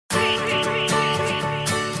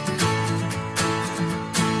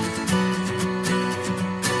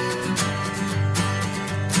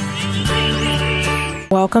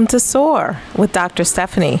Welcome to S.O.A.R with Dr.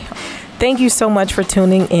 Stephanie. Thank you so much for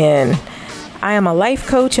tuning in. I am a life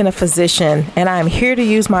coach and a physician, and I am here to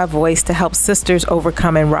use my voice to help sisters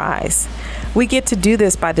overcome and rise. We get to do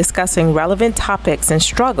this by discussing relevant topics and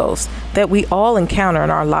struggles that we all encounter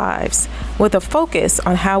in our lives, with a focus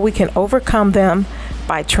on how we can overcome them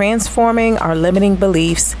by transforming our limiting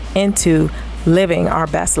beliefs into living our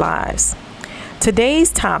best lives.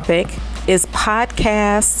 Today's topic is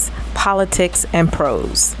podcasts, politics, and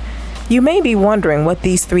prose. You may be wondering what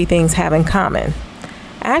these three things have in common.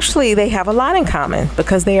 Actually, they have a lot in common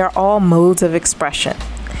because they are all modes of expression.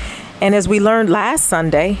 And as we learned last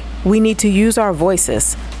Sunday, we need to use our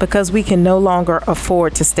voices because we can no longer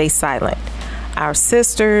afford to stay silent. Our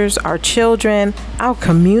sisters, our children, our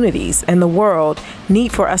communities, and the world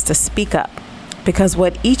need for us to speak up because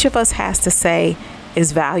what each of us has to say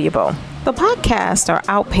is valuable. The podcasts are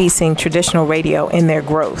outpacing traditional radio in their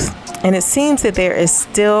growth, and it seems that there is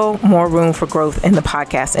still more room for growth in the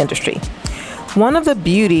podcast industry. One of the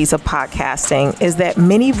beauties of podcasting is that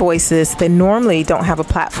many voices that normally don't have a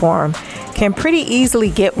platform can pretty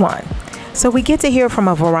easily get one. So we get to hear from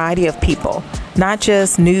a variety of people, not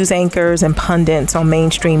just news anchors and pundits on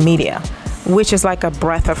mainstream media, which is like a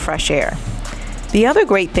breath of fresh air. The other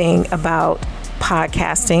great thing about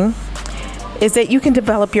podcasting is that you can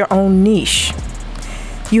develop your own niche.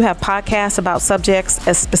 You have podcasts about subjects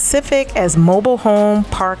as specific as mobile home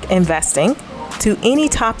park investing to any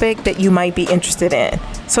topic that you might be interested in.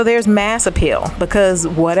 So there's mass appeal because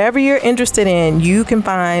whatever you're interested in, you can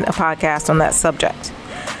find a podcast on that subject.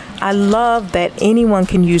 I love that anyone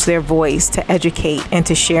can use their voice to educate and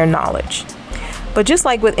to share knowledge. But just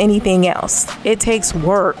like with anything else, it takes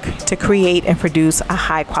work to create and produce a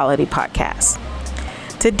high quality podcast.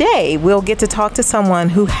 Today, we'll get to talk to someone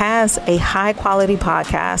who has a high quality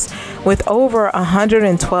podcast with over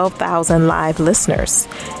 112,000 live listeners,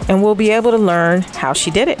 and we'll be able to learn how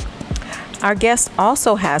she did it. Our guest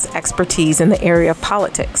also has expertise in the area of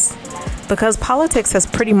politics. Because politics has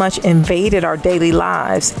pretty much invaded our daily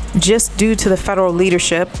lives just due to the federal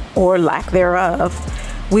leadership or lack thereof,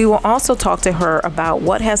 we will also talk to her about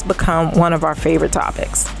what has become one of our favorite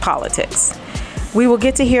topics, politics. We will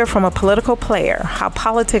get to hear from a political player how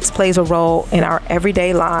politics plays a role in our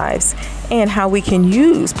everyday lives and how we can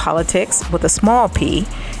use politics with a small p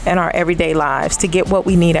in our everyday lives to get what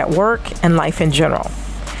we need at work and life in general.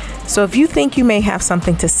 So if you think you may have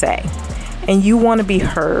something to say and you want to be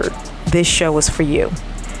heard, this show is for you.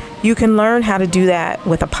 You can learn how to do that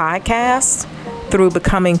with a podcast, through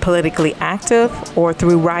becoming politically active, or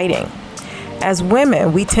through writing. As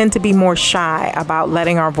women, we tend to be more shy about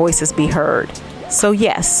letting our voices be heard. So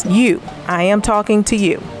yes, I am talking to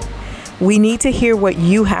you. We need to hear what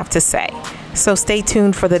you have to say. So stay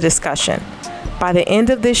tuned for the discussion. By the end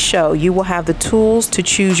of this show, you will have the tools to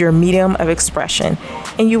choose your medium of expression,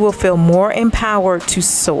 and you will feel more empowered to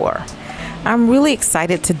soar. I'm really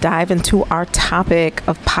excited to dive into our topic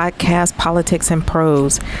of podcast, politics, and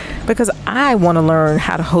prose because I want to learn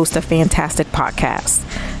how to host a fantastic podcast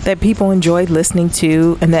that people enjoy listening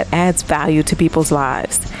to and that adds value to people's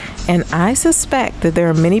lives. And I suspect that there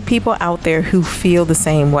are many people out there who feel the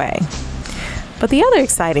same way. But the other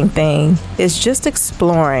exciting thing is just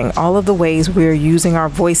exploring all of the ways we're using our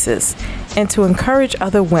voices and to encourage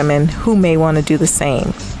other women who may want to do the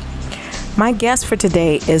same. My guest for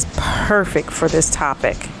today is perfect for this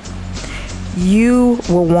topic. You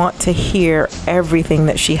will want to hear everything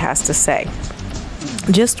that she has to say.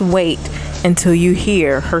 Just wait until you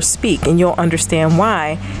hear her speak and you'll understand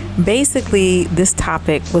why. Basically, this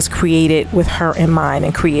topic was created with her in mind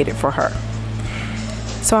and created for her.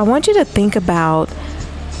 So I want you to think about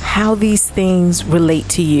how these things relate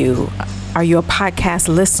to you. Are you a podcast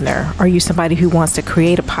listener? Are you somebody who wants to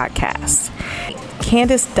create a podcast?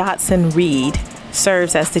 Candace Dodson Reed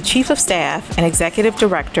serves as the Chief of Staff and Executive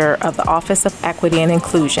Director of the Office of Equity and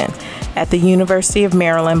Inclusion at the University of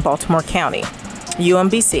Maryland, Baltimore County,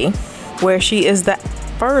 UMBC, where she is the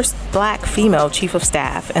first Black female Chief of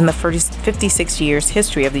Staff in the 56 years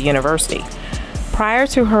history of the university. Prior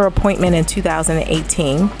to her appointment in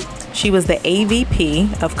 2018, she was the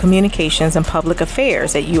AVP of Communications and Public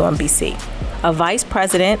Affairs at UMBC, a Vice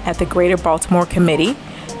President at the Greater Baltimore Committee,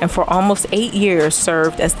 and for almost 8 years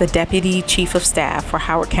served as the Deputy Chief of Staff for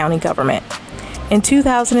Howard County government. In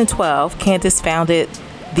 2012, Candace founded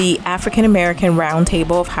the African American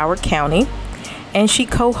Roundtable of Howard County, and she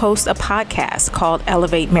co-hosts a podcast called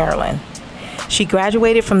Elevate Maryland. She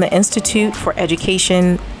graduated from the Institute for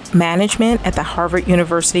Education Management at the Harvard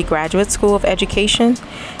University Graduate School of Education,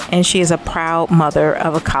 and she is a proud mother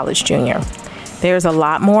of a college junior. There's a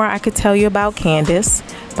lot more I could tell you about Candace,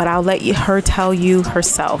 but I'll let her tell you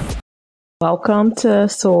herself. Welcome to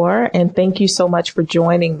S.O.A.R, and thank you so much for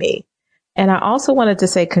joining me. And I also wanted to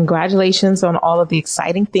say congratulations on all of the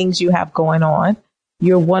exciting things you have going on.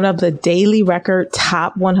 You're one of the Daily Record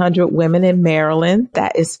top 100 women in Maryland.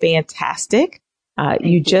 That is fantastic.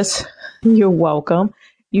 You're welcome.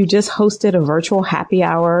 You just hosted a virtual happy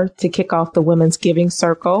hour to kick off the Women's Giving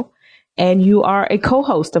Circle, and you are a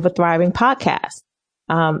co-host of a thriving podcast.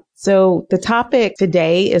 So the topic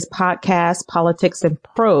today is podcast, politics, and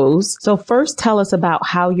prose. So first, tell us about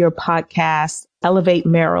how your podcast, Elevate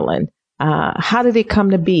Maryland. How did it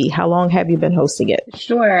come to be? How long have you been hosting it?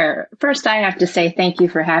 Sure. First, I have to say thank you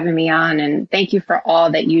for having me on, and thank you for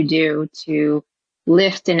all that you do to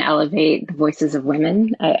lift and elevate the voices of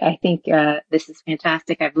women. I think this is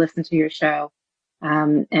fantastic. I've listened to your show.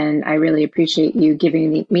 And I really appreciate you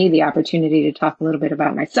giving me the opportunity to talk a little bit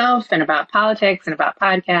about myself and about politics and about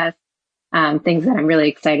podcasts, things that I'm really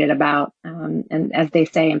excited about. And as they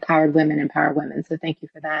say, empowered women empower women. So thank you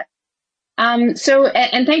for that. And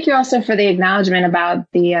thank you also for the acknowledgement about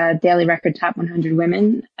the Daily Record Top 100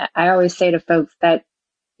 Women. I always say to folks that,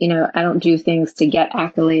 I don't do things to get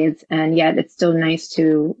accolades, and yet it's still nice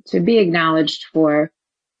to be acknowledged for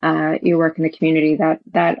your work in the community.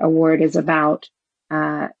 That award is about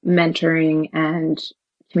mentoring and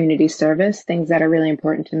community service, things that are really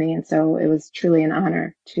important to me. And so it was truly an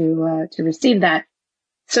honor to receive that.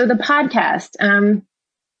 So the podcast,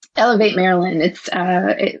 Elevate Maryland,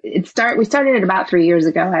 we started it about 3 years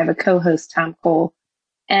ago. I have a co-host, Tom Cole,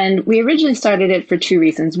 and we originally started it for two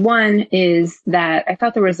reasons. One is that I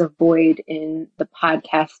thought there was a void in the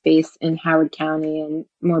podcast space in Howard County and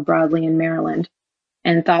more broadly in Maryland,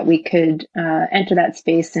 and thought we could enter that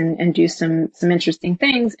space and do some interesting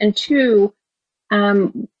things. And two,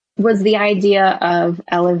 was the idea of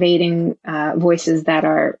elevating voices that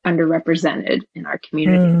are underrepresented in our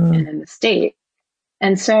community and in the state.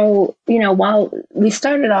 And so, while we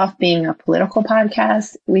started off being a political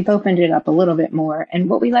podcast, we've opened it up a little bit more. And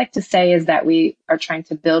what we like to say is that we are trying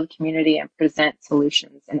to build community and present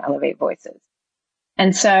solutions and elevate voices.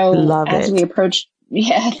 And so we approached,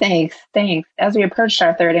 thanks. As we approached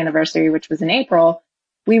our third anniversary, which was in April,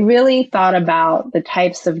 we really thought about the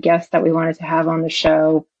types of guests that we wanted to have on the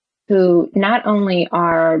show who not only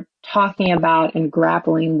are talking about and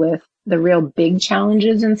grappling with the real big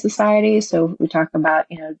challenges in society. So if we talk about,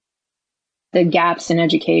 the gaps in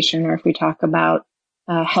education, or if we talk about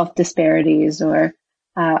health disparities or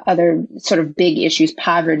other sort of big issues,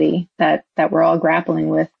 poverty that we're all grappling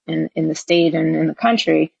with in the state and in the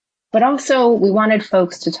country. But also we wanted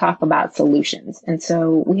folks to talk about solutions. And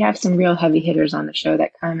so we have some real heavy hitters on the show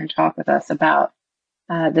that come and talk with us about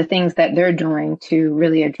the things that they're doing to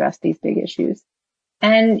really address these big issues.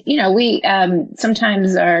 And, we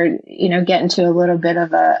sometimes are, get into a little bit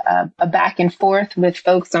of a back and forth with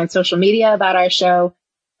folks on social media about our show,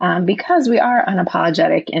 because we are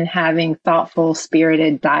unapologetic in having thoughtful,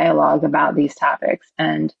 spirited dialogue about these topics.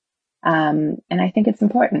 And I think it's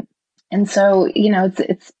important. And so,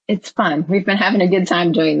 it's fun. We've been having a good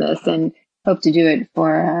time doing this and hope to do it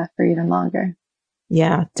for even longer.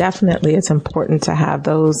 Yeah, definitely. It's important to have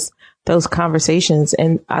those conversations.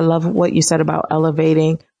 And I love what you said about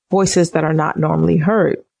elevating voices that are not normally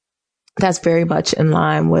heard. That's very much in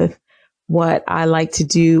line with what I like to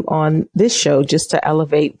do on this show, just to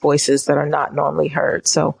elevate voices that are not normally heard.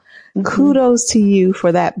 So kudos to you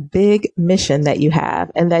for that big mission that you have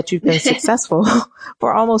and that you've been successful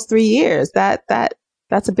for almost 3 years.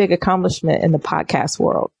 That's a big accomplishment in the podcast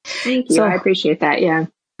world. Thank you. So, I appreciate that. Yeah.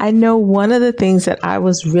 I know one of the things that I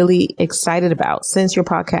was really excited about, since your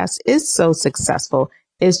podcast is so successful,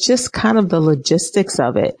 is just kind of the logistics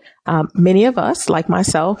of it. Many of us, like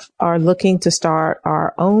myself, are looking to start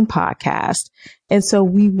our own podcast. And so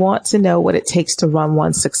we want to know what it takes to run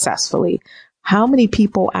one successfully. How many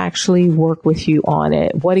people actually work with you on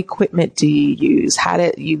it? What equipment do you use? How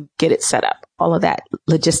did you get it set up? All of that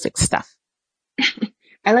logistics stuff.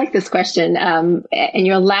 I like this question, and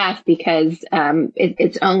you'll laugh because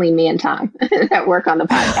it's only me and Tom that work on the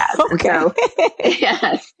podcast. Okay. And so,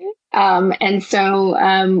 yes. And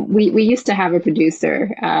so we used to have a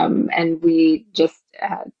producer, and we just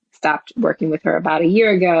stopped working with her about a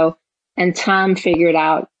year ago. And Tom figured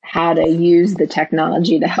out how to use the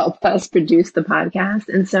technology to help us produce the podcast.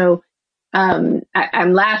 And so I'm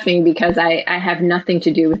laughing because I have nothing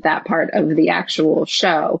to do with that part of the actual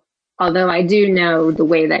show. Although I do know the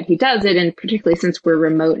way that he does it, and particularly since we're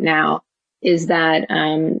remote now, is that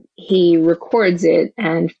he records it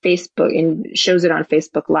and shows it on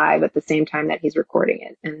Facebook Live at the same time that he's recording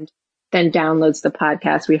it, and then downloads the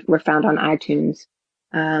podcast. We're found on iTunes.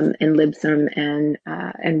 and Libsyn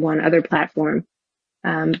and one other platform.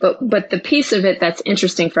 But the piece of it that's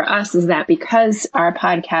interesting for us is that because our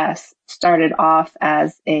podcast started off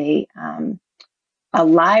as a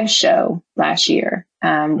live show last year,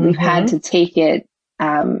 we've had to take it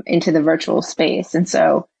into the virtual space. And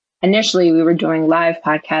so initially we were doing live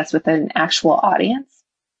podcasts with an actual audience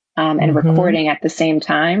and recording at the same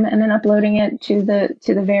time and then uploading it to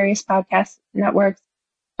the various podcast networks.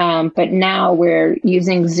 But now we're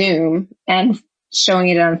using Zoom and showing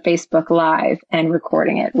it on Facebook Live and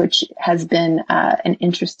recording it, which has been an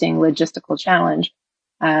interesting logistical challenge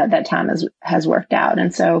that Tom has worked out.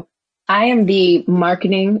 And so I am the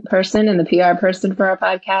marketing person and the PR person for our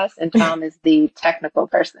podcast, and Tom is the technical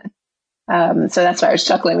person. So that's why I was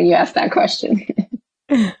chuckling when you asked that question.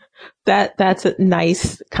 That's a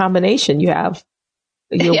nice combination. You're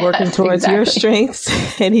working towards your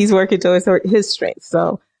strengths and he's working towards his strengths.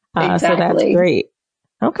 So that's great.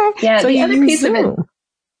 Okay. Yeah. So the other piece Zoom. of it.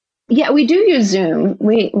 Yeah, we do use Zoom.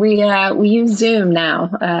 We use Zoom now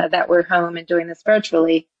that we're home and doing this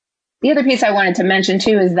virtually. The other piece I wanted to mention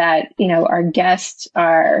too is that, our guests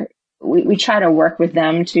we try to work with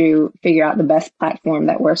them to figure out the best platform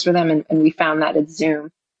that works for them. And we found that it's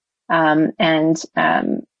Zoom.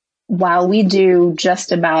 While we do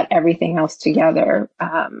just about everything else together,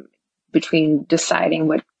 between deciding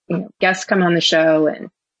what, guests come on the show and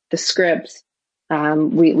the scripts,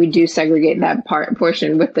 we do segregate that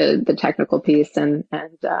portion with the technical piece and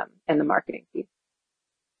the marketing piece.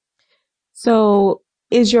 So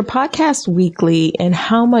is your podcast weekly, and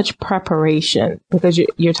how much preparation, because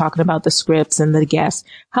you're talking about the scripts and the guests,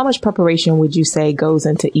 how much preparation would you say goes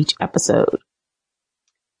into each episode?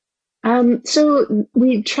 So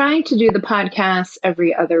we try to do the podcast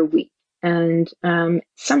every other week. And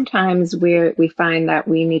sometimes we find that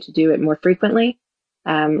we need to do it more frequently.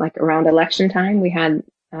 Like around election time, we had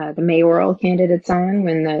the mayoral candidates on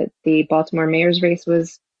when the Baltimore mayor's race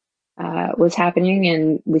was happening,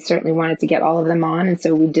 and we certainly wanted to get all of them on. And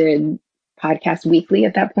so we did podcast weekly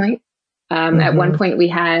at that point. At one point, we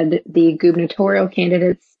had the gubernatorial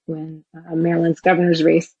candidates when Maryland's governor's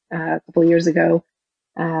race a couple of years ago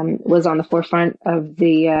was on the forefront of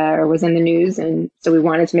or was in the news. And so we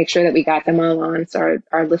wanted to make sure that we got them all on so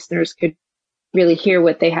our listeners could really hear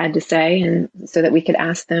what they had to say, and so that we could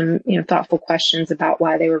ask them, thoughtful questions about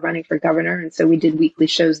why they were running for governor. And so we did weekly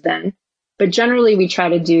shows then. But generally, we try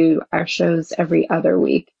to do our shows every other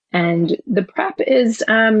week, and the prep is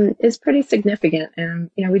pretty significant. And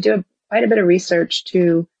we do quite a bit of research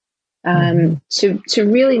to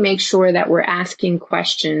really make sure that we're asking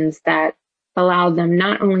questions that allow them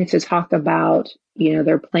not only to talk about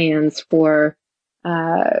their plans for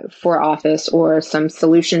office or some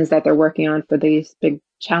solutions that they're working on for these big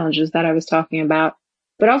challenges that I was talking about,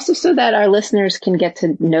 but also so that our listeners can get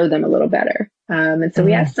to know them a little better. And so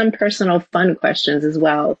we ask some personal fun questions as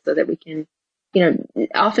well, so that we can,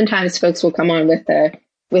 oftentimes folks will come on with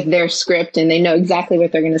their script and they know exactly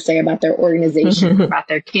what they're going to say about their organization, about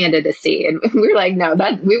their candidacy. And we're like, no,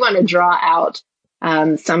 that we want to draw out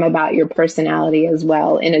some about your personality as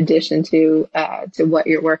well, in addition to what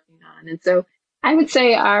you're working on. And so I would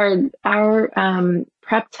say our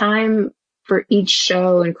prep time for each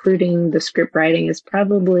show, including the script writing, is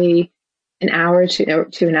probably an hour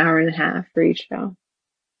to an hour and a half for each show.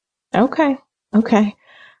 Okay.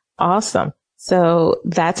 Awesome. So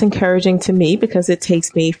that's encouraging to me, because it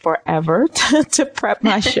takes me forever to prep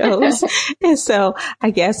my shows. And so I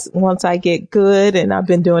guess once I get good, and I've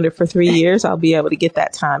been doing it for 3 years, I'll be able to get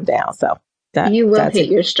that time down. So you will hit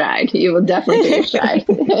your stride. You will definitely hit your stride.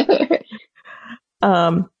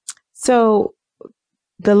 So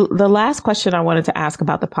the last question I wanted to ask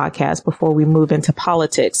about the podcast before we move into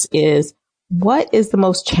politics is, what is the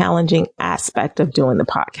most challenging aspect of doing the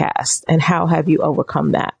podcast, and how have you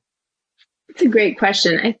overcome that? It's a great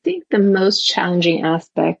question. I think the most challenging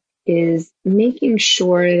aspect is making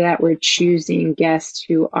sure that we're choosing guests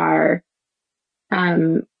who are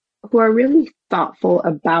really thoughtful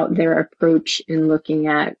about their approach in looking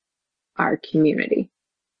at our community.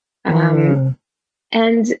 And,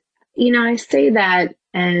 I say that,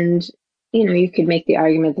 and, you could make the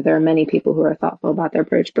argument that there are many people who are thoughtful about their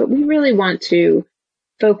approach, but we really want to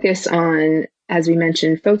focus on, as we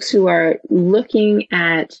mentioned, folks who are looking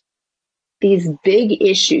at these big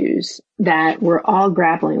issues that we're all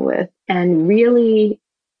grappling with and really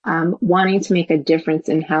wanting to make a difference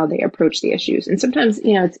in how they approach the issues. And sometimes,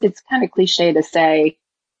 it's kind of cliche to say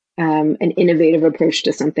an innovative approach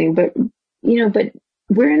to something, but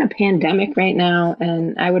we're in a pandemic right now,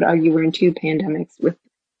 and I would argue we're in two pandemics with,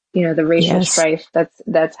 the racial strife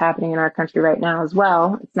that's happening in our country right now as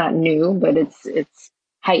well. It's not new, but it's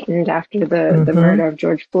heightened after the murder of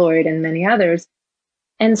George Floyd and many others.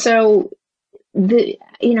 And so I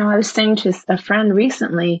was saying to a friend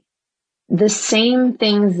recently, the same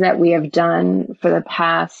things that we have done for the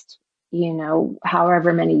past,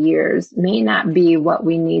 however many years may not be what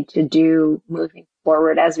we need to do moving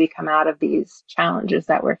forward as we come out of these challenges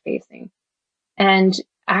that we're facing. And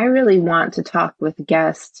I really want to talk with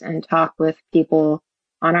guests and talk with people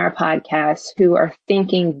on our podcast who are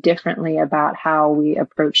thinking differently about how we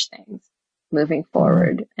approach things moving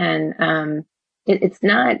forward. And it's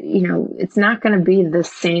not going to be the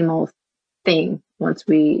same old thing once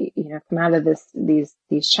we, come out of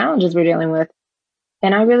these challenges we're dealing with.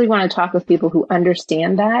 And I really want to talk with people who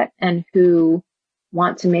understand that and who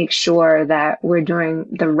want to make sure that we're doing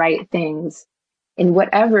the right things in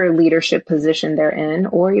whatever leadership position they're in,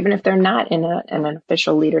 or even if they're not in an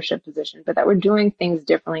official leadership position, but that we're doing things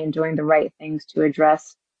differently and doing the right things to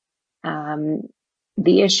address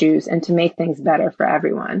the issues and to make things better for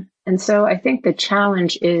everyone. And so I think the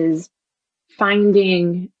challenge is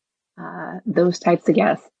finding those types of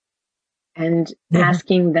guests and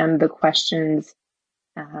asking them the questions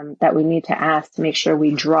that we need to ask to make sure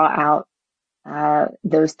we draw out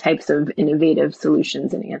those types of innovative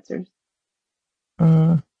solutions and answers.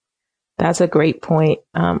 That's a great point.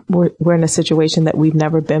 We're in a situation that we've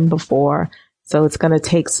never been before. So it's going to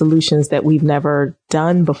take solutions that we've never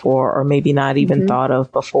done before, or maybe not even thought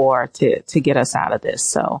of before to get us out of this.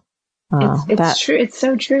 So it's true. It's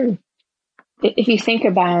so true. If you think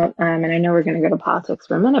about, and I know we're going to go to politics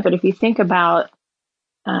for a minute, but if you think about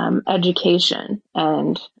education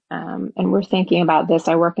and we're thinking about this,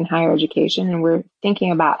 I work in higher education, and we're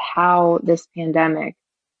thinking about how this pandemic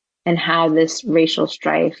and how this racial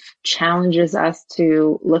strife challenges us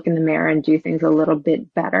to look in the mirror and do things a little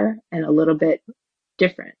bit better and a little bit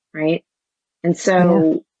different, right? And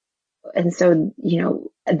so,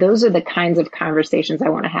 those are the kinds of conversations I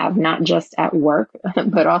want to have, not just at work,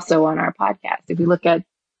 but also on our podcast. If we look at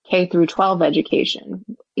K through 12 education,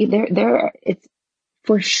 it's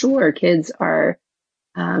for sure kids are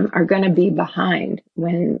going to be behind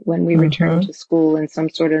when we return to school in some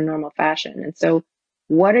sort of normal fashion. And so,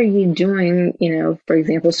 what are you doing, for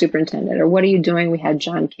example, superintendent, or what are you doing? We had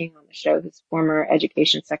John King on the show, who's former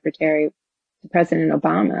education secretary to President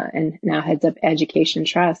Obama and now heads up Education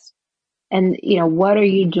Trust. And, what are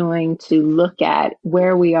you doing to look at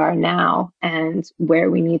where we are now and where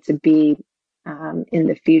we need to be in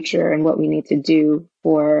the future, and what we need to do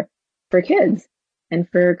for kids and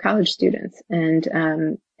for college students,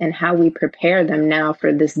 and how we prepare them now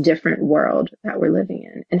for this different world that we're living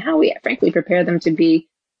in, and how we frankly prepare them to be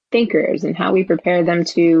thinkers, and how we prepare them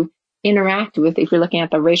to interact with, if you're looking at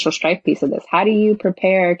the racial strife piece of this, how do you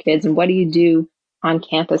prepare kids, and what do you do on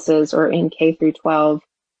campuses or in K through 12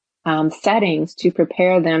 settings to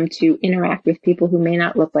prepare them to interact with people who may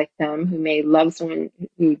not look like them, who may love someone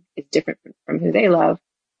who is different from who they love,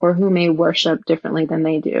 or who may worship differently than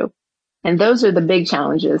they do. And those are the big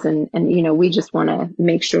challenges. And we just want to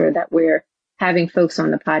make sure that we're having folks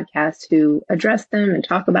on the podcast who address them and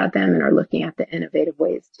talk about them and are looking at the innovative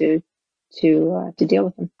ways to deal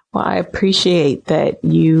with them. Well, I appreciate that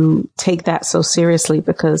you take that so seriously,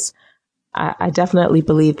 because I definitely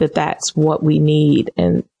believe that that's what we need.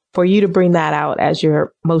 And for you to bring that out as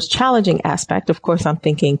your most challenging aspect, of course, I'm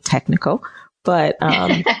thinking technical, but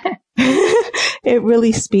it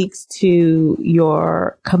really speaks to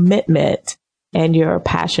your commitment and your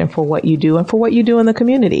passion for what you do and for what you do in the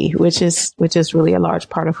community, which is really a large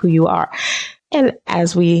part of who you are. And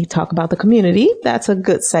as we talk about the community, that's a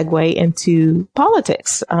good segue into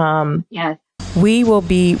politics. Yes. We will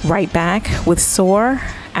be right back with S.O.A.R.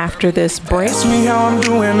 after this break. Ask me how I'm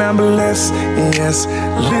doing, I'm blessed, yes.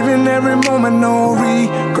 Living every moment, no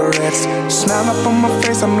regrets. Smile up on my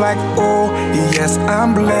face, I'm like, oh, yes,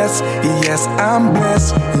 I'm blessed, yes, I'm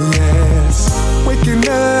blessed, yes. Waking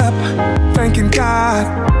up, thanking God.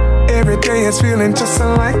 Every day is feeling just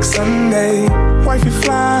like Sunday. Wifey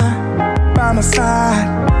fly by my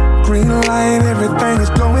side. Green light, everything is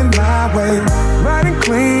going my way. Riding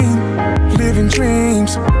clean, living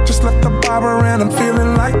dreams. Just left the barber and I'm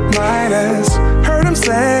feeling like Midas. Heard him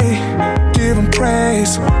say, give him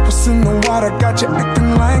praise. What's in the water got you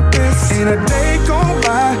acting like this? Ain't a day gone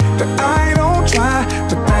by that I don't try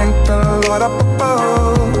to thank the Lord up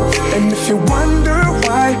above. And if you wonder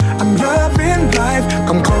why I'm loving life,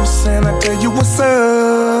 come close and I'll tell you what's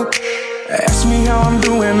up. Ask me how I'm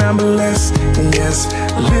doing, I'm blessed, yes.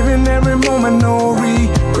 Living every moment, no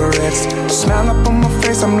regrets. Smile up on my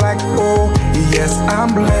face, I'm like, oh, yes,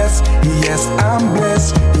 I'm blessed, yes, I'm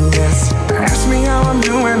blessed, yes. Ask me how I'm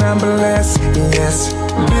doing, I'm blessed, yes.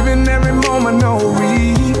 Living every moment, no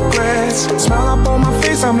regrets.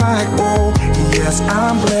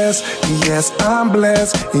 blessed, yes, I'm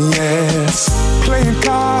blessed, yes. Playing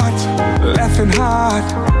cards, laughing hard,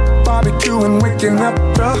 barbecuing, waking up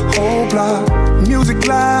the whole block. Music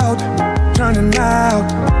loud, turning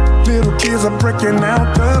out, little kids are breaking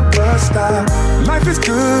out the bus stop. Life is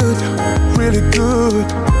good, really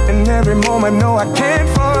good, and every moment, no, I can't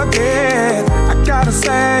forget. I gotta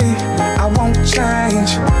say, I won't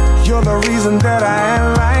change. You're the reason that I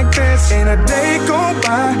am like this. Ain't a day go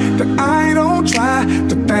by that I don't try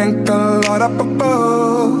to thank the Lord up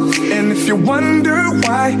above. And if you wonder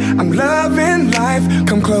why I'm loving life,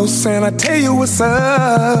 come close and I'll tell you what's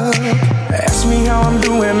up. Ask me how I'm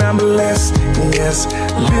doing, I'm blessed, yes.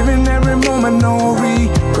 Living every moment, no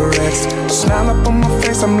regrets. Smile up on my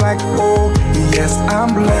face, I'm like, oh, yes,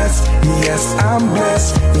 I'm blessed, yes, I'm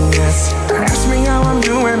blessed, yes. Ask me how I'm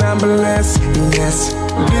doing, I'm blessed, yes.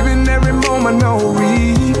 Living every moment, no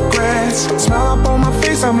regrets. Smile up on my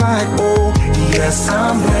face, I'm like, oh, yes,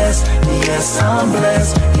 I'm blessed, yes, I'm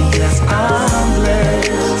blessed, yes, I'm blessed.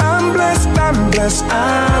 I'm blessed, I'm blessed,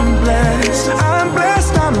 I'm blessed. I'm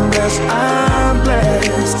blessed, I'm blessed, I'm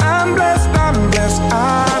blessed. I'm blessed, I'm blessed,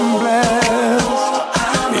 I'm blessed.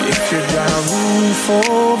 If you got a roof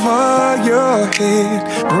over your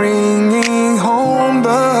head, bringing home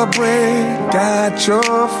the bread, got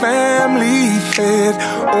your family fed,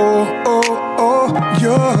 oh, oh, oh,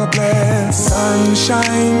 you're blessed.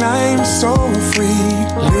 Sunshine, I'm so free,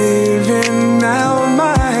 living out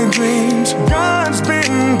my dreams. God's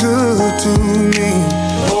been good to me.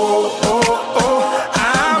 Oh, oh, oh,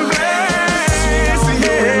 I'm blessed,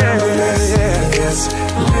 yes.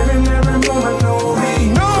 Living every moment, no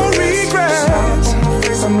regrets.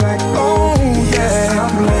 I'm like, oh, yeah,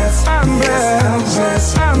 I'm blessed, I'm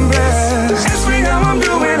blessed, I'm blessed. Ask me how I'm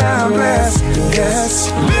doing, I'm blessed,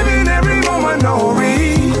 yes. Living every moment, no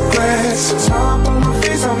regrets. Smile on my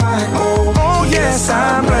face, I'm like, oh, oh, yes,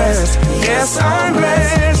 I'm blessed, yes, I'm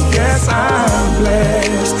blessed, yes, I'm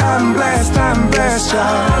blessed. I'm blessed, I'm blessed,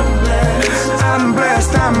 I'm blessed, I'm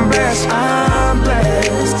blessed, I'm blessed,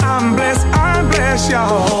 I'm blessed, I'm blessed, y'all.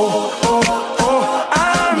 Oh, oh,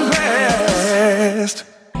 I'm blessed.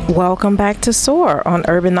 Welcome back to S.O.A.R on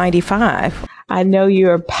Urban 95. I know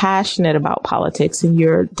you're passionate about politics and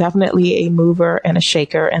you're definitely a mover and a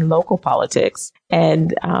shaker in local politics.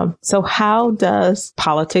 And so how does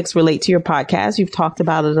politics relate to your podcast? You've talked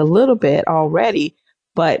about it a little bit already,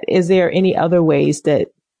 but is there any other ways that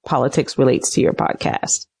politics relates to your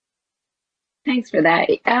podcast? Thanks for that.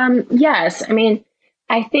 Yes, I mean,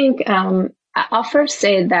 I think I'll first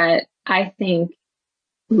say that I think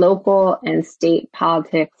local and state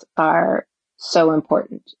politics are so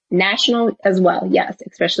important. National as well, yes,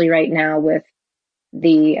 especially right now with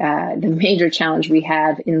the major challenge we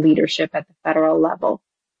have in leadership at the federal level.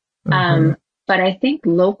 Mm-hmm. But I think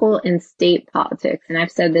local and state politics, and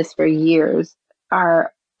I've said this for years,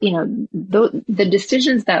 are, the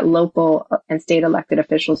decisions that local and state elected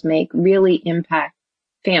officials make really impact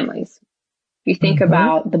families. If you think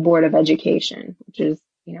about the Board of Education, which is,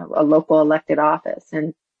 a local elected office,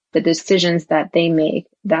 and the decisions that they make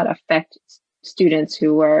that affect students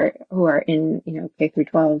who are in, K through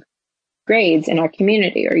 12 grades in our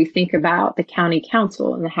community. Or you think about the county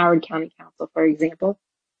council and the Howard County Council, for example,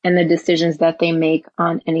 and the decisions that they make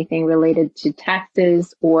on anything related to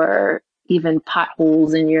taxes or even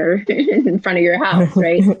potholes in front of your house,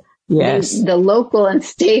 right? Yes. The local and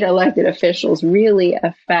state elected officials really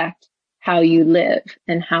affect how you live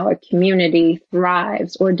and how a community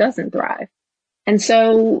thrives or doesn't thrive. And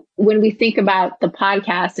so when we think about the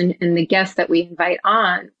podcast and the guests that we invite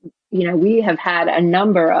on, we have had a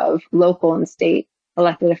number of local and state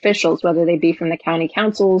elected officials, whether they be from the county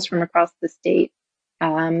councils from across the state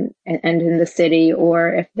and in the city,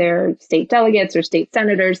 or if they're state delegates or state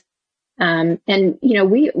senators.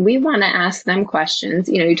 We want to ask them questions.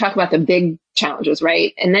 You talk about the big challenges,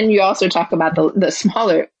 right? And then you also talk about the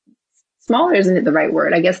smaller isn't the right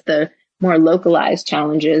word, I guess, the more localized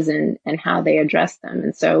challenges and how they address them.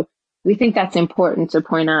 And so we think that's important to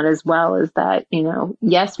point out as well, is that,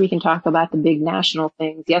 yes, we can talk about the big national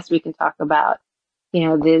things. Yes, we can talk about,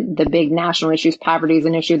 the big national issues. Poverty is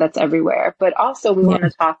an issue that's everywhere. But also we want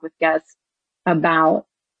to talk with guests about,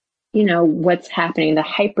 what's happening, the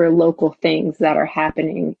hyper local things that are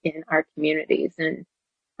happening in our communities,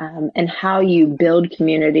 and how you build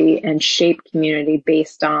community and shape community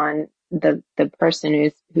based on the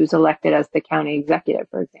person who's elected as the county executive,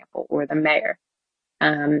 for example, or the mayor,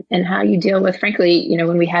 and how you deal with, frankly,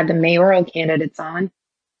 when we had the mayoral candidates on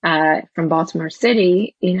from Baltimore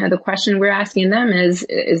City, the question we're asking them is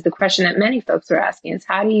the question that many folks are asking, is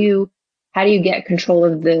how do you get control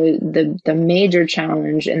of the major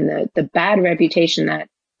challenge and the bad reputation that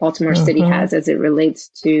Baltimore City has as it relates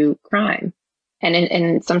to crime.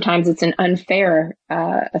 And sometimes it's an unfair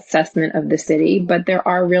assessment of the city, but there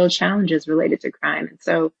are real challenges related to crime. And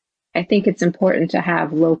so I think it's important to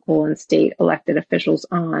have local and state elected officials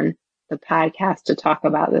on the podcast to talk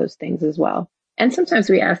about those things as well. And sometimes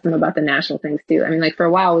we ask them about the national things too. I mean, like for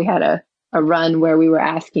a while we had a run where we were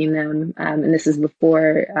asking them, and this is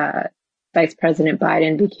before Vice President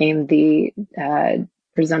Biden became the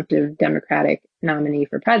presumptive Democratic nominee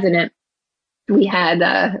for president. We had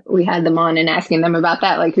them on and asking them about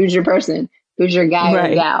that, like who's your person, who's your guy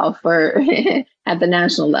or gal for at the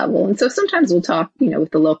national level. And so sometimes we'll talk,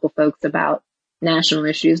 with the local folks about national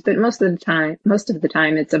issues, but most of the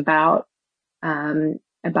time it's about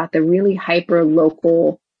the really hyper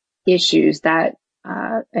local issues that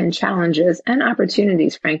and challenges and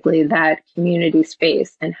opportunities, frankly, that communities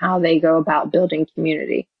face and how they go about building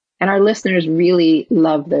community. And our listeners really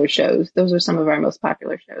love those shows. Those are some of our most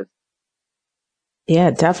popular shows.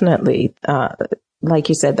 Yeah, definitely. Like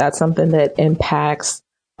you said, that's something that impacts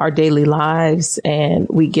our daily lives, and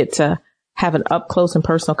we get to have an up close and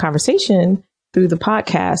personal conversation through the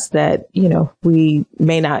podcast that, we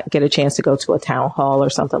may not get a chance to go to a town hall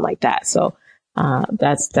or something like that. So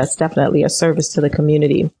that's definitely a service to the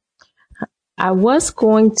community. I was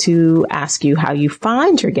going to ask you how you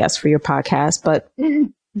find your guests for your podcast, but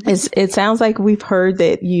it sounds like we've heard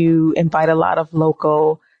that you invite a lot of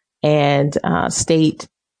local and state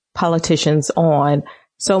politicians on.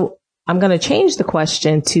 So I'm going to change the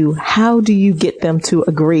question to how do you get them to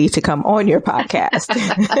agree to come on your podcast?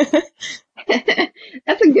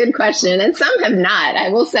 That's a good question. And some have not, I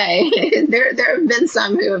will say. There have been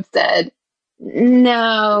some who have said,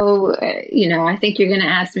 no, I think you're going to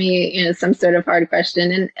ask me, some sort of hard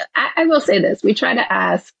question. And I will say this, we try to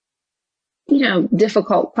ask,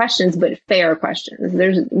 difficult questions, but fair questions.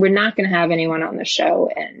 We're not going to have anyone on the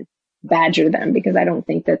show and badger them, because I don't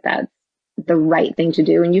think that that's the right thing to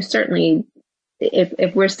do. And you certainly,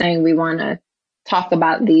 if we're saying we want to talk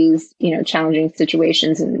about these, challenging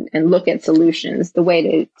situations and look at solutions, the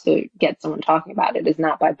way to get someone talking about it is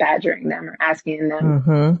not by badgering them or asking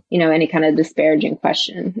them, any kind of disparaging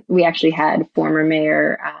question. We actually had former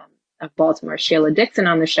mayor of Baltimore, Sheila Dixon,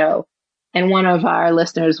 on the show. And one of our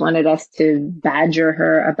listeners wanted us to badger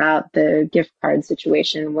her about the gift card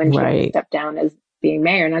situation when she stepped down as being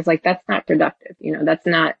mayor. And I was like, that's not productive. That's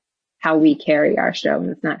not how we carry our show.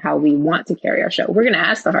 And it's not how we want to carry our show. We're going to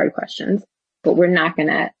ask the hard questions, but we're not going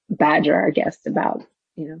to badger our guests about,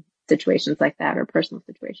 situations like that or personal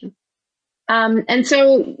situations. And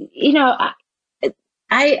so,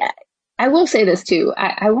 I will say this too.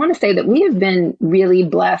 I want to say that we have been really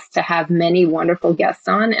blessed to have many wonderful guests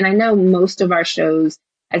on. And I know most of our shows,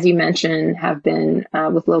 as you mentioned, have been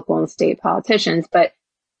with local and state politicians, but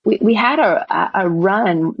we had a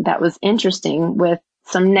run that was interesting with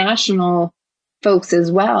some national folks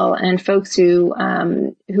as well, and folks who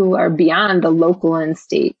are beyond the local and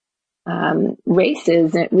state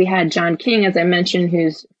races. We had John King, as I mentioned,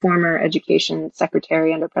 who's former education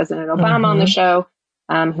secretary under President Obama on the show,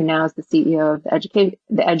 who now is the CEO of the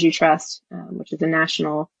EduTrust, which is a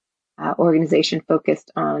national organization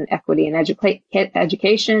focused on equity and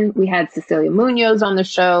education. We had Cecilia Munoz on the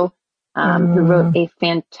show, who wrote a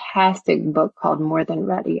fantastic book called More Than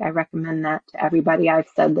Ready. I recommend that to everybody. I've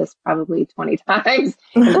said this probably 20 times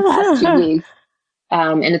in the past 2 weeks.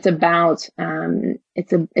 And it's about,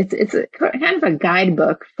 it's a kind of a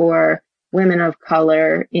guidebook for women of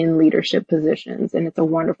color in leadership positions. And it's a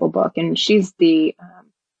wonderful book. And she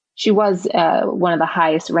was one of the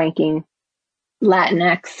highest ranking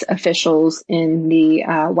Latinx officials in the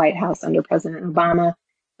White House under President Obama.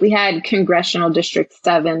 We had Congressional District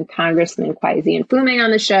 7 Congressman Kwesi Mfume on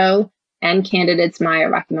the show, and candidates Maya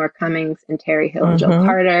Rockmore Cummings and Terry Hill and Jill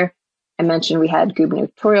Carter. I mentioned we had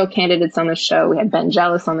gubernatorial candidates on the show. We had Ben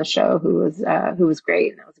Jealous on the show, who was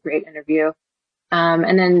great. And that was a great interview.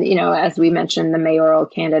 And then, as we mentioned, the mayoral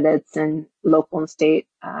candidates and local and state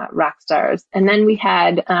rock stars. And then we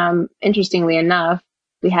had, interestingly enough,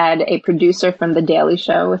 we had a producer from The Daily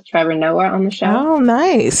Show with Trevor Noah on the show. Oh,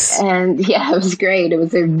 nice. And yeah, it was great. It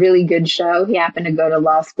was a really good show. He happened to go to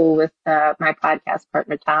law school with my podcast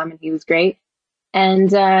partner, Tom, and he was great.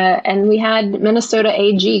 And we had Minnesota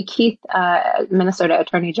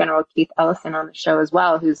Attorney General Keith Ellison on the show as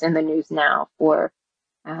well, who's in the news now for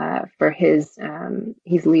his,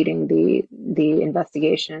 he's leading the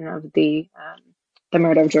investigation of the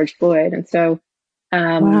murder of George Floyd. And so,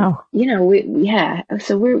 wow.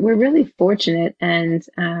 So we're really fortunate, and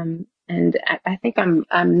I think I'm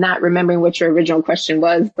not remembering what your original question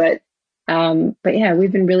was, but yeah,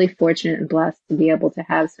 we've been really fortunate and blessed to be able to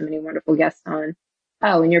have so many wonderful guests on.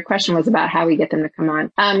 Oh, and your question was about how we get them to come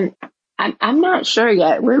on. I'm not sure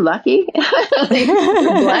yet. We're lucky. We're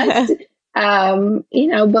blessed. But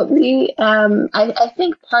I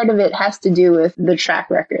think part of it has to do with the track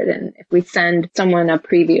record. And if we send someone a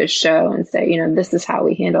previous show and say, this is how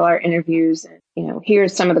we handle our interviews, and,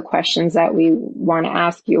 here's some of the questions that we want to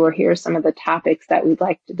ask you, or here's some of the topics that we'd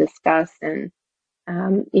like to discuss. And,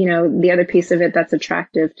 the other piece of it that's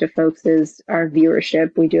attractive to folks is our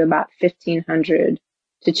viewership. We do about 1,500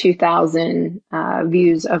 to 2,000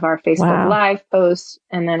 views of our Facebook Live posts,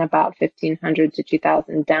 and then about 1,500 to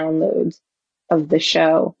 2,000 downloads of the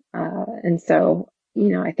show. And so,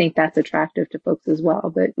 I think that's attractive to folks as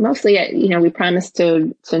well. But mostly, we promise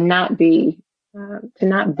to not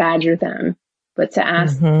badger them, but to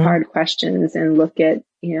ask hard questions and look at,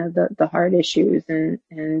 the hard issues and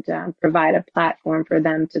provide a platform for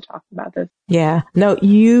them to talk about this. Yeah, no,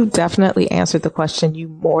 you definitely answered the question. You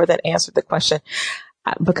more than answered the question.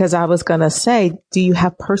 Because I was going to say, do you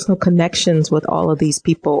have personal connections with all of these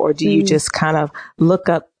people, or do you just kind of look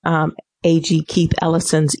up AG Keith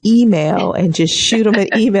Ellison's email and just shoot him an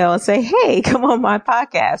email and say, hey, come on my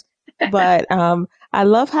podcast? But I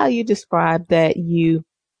love how you described that you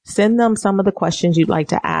send them some of the questions you'd like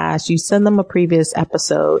to ask. You send them a previous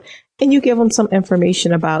episode and you give them some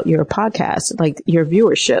information about your podcast, like your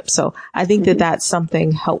viewership. So I think that that's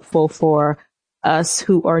something helpful for us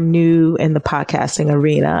who are new in the podcasting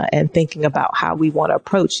arena and thinking about how we want to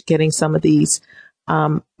approach getting some of these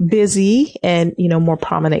busy and, more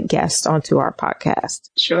prominent guests onto our podcast.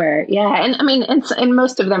 Sure. Yeah. And I mean, and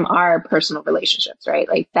most of them are personal relationships, right?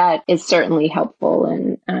 Like that is certainly helpful.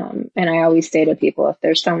 And I always say to people, if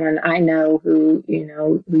there's someone I know who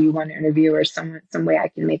you want to interview, or some way I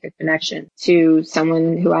can make a connection to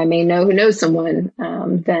someone who I may know who knows someone,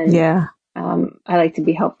 then yeah. I like to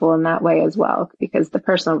be helpful in that way as well, because the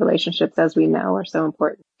personal relationships, as we know, are so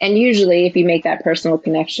important. And usually if you make that personal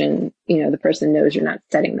connection, the person knows you're not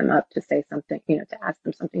setting them up to say something, to ask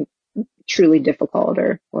them something truly difficult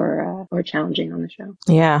or challenging on the show.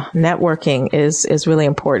 Yeah. Networking is really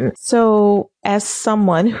important. So as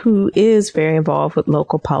someone who is very involved with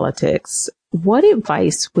local politics, what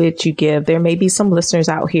advice would you give? There may be some listeners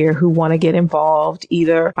out here who want to get involved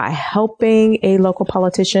either by helping a local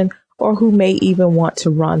politician or who may even want to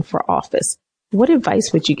run for office. What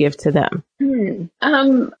advice would you give to them?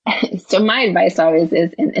 So my advice always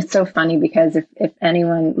is, and it's so funny because if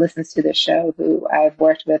anyone listens to the show who I've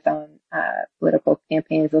worked with on political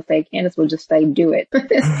campaigns, they'll say, Candace will just say, do it.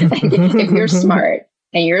 If you're smart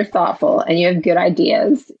and you're thoughtful and you have good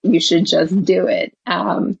ideas, you should just do it.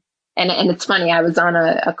 And it's funny, I was on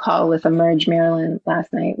a call with Emerge Maryland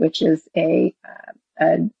last night, which is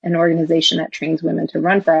an organization that trains women to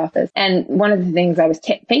run for office. And one of the things I was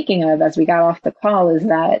thinking of as we got off the call is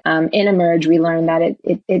that in Emerge, we learned that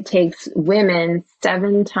it takes women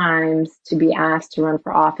 7 times to be asked to run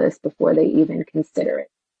for office before they even consider it.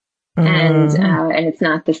 And it's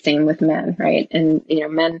not the same with men, right? And,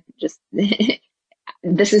 men just...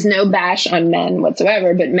 This is no bash on men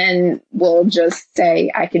whatsoever, but men will just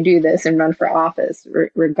say, I can do this and run for office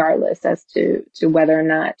regardless as to whether or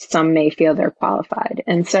not some may feel they're qualified.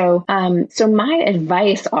 And so my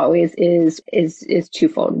advice always is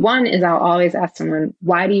twofold. One is I'll always ask someone,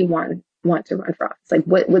 why do you want to run for office? Like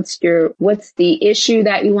what's the issue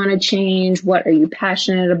that you want to change? What are you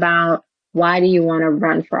passionate about? Why do you want to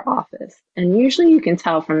run for office? And usually you can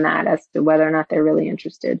tell from that as to whether or not they're really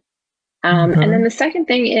interested. And then the second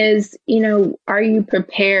thing is, are you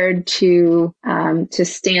prepared to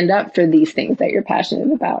stand up for these things that you're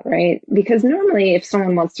passionate about, right? Because normally if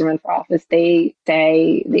someone wants to run for office, they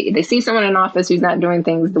see someone in office who's not doing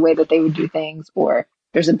things the way that they would do things, or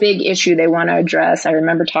there's a big issue they want to address. I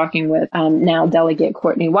remember talking with now Delegate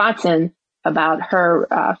Courtney Watson about her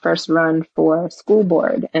first run for school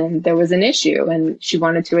board. And there was an issue and she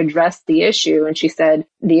wanted to address the issue. And she said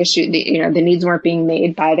the needs weren't being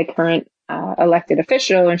made by the current elected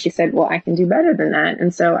official. And she said, well, I can do better than that.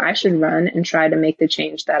 And so I should run and try to make the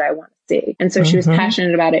change that I want to see. And so she was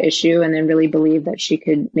passionate about an issue and then really believed that she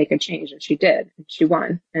could make a change. And she did. She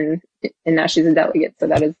won. And now she's a delegate. So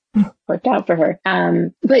that has worked out for her.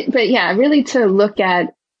 But yeah, really to look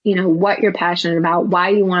at, what you're passionate about, why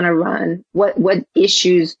you want to run, what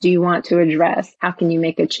issues do you want to address? How can you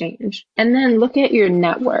make a change? And then look at your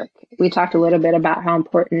network. We talked a little bit about how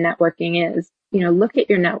important networking is. Look at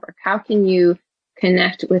your network. How can you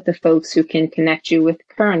connect with the folks who can connect you with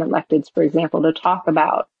current electeds, for example, to talk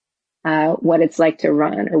about what it's like to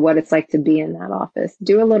run or what it's like to be in that office?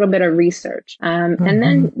 Do a little bit of research and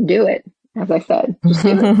then do it. As I said, just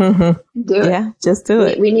do it. Do it. Yeah, just do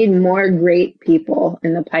it. We need more great people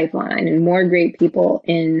in the pipeline and more great people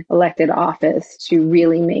in elected office to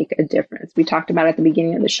really make a difference. We talked about at the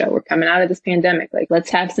beginning of the show, we're coming out of this pandemic. Like, let's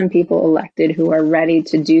have some people elected who are ready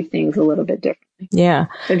to do things a little bit differently. Yeah,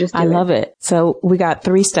 so just I love it. So we got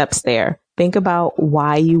 3 steps there. Think about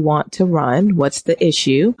why you want to run. What's the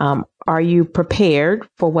issue? Are you prepared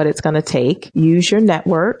for what it's going to take? Use your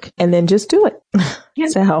network and then just do it. Yeah.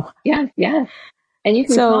 Yeah. And you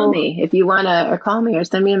can call me if you want to, or call me or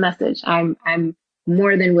send me a message. I'm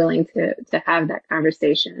more than willing to have that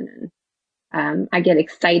conversation. And I get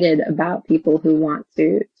excited about people who want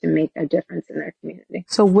to make a difference in their community.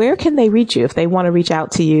 So where can they reach you if they want to reach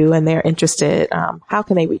out to you and they're interested? How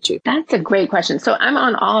can they reach you? That's a great question. So I'm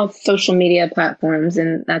on all social media platforms,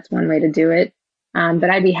 and that's one way to do it. But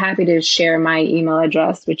I'd be happy to share my email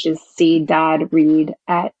address, which is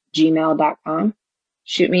cdodreed@gmail.com.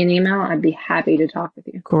 Shoot me an email. I'd be happy to talk with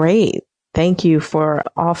you. Great. Thank you for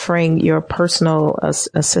offering your personal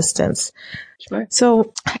assistance. Sure.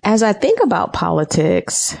 So as I think about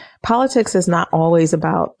politics is not always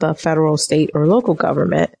about the federal, state, or local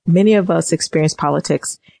government. Many of us experience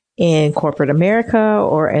politics in corporate America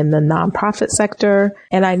or in the nonprofit sector.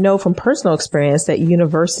 And I know from personal experience that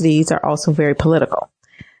universities are also very political.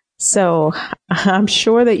 So I'm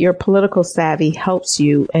sure that your political savvy helps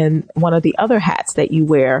you in one of the other hats that you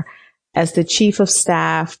wear as the chief of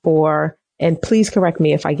staff for, and please correct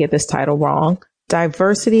me if I get this title wrong,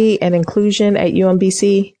 diversity and inclusion at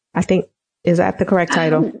UMBC. I think, is that the correct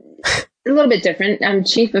title? A little bit different. I'm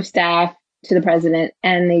chief of staff to the president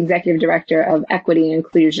and the executive director of equity and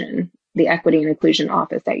inclusion, the equity and inclusion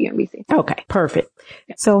office at UMBC. Okay, perfect.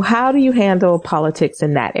 Yeah. So how do you handle politics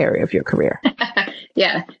in that area of your career?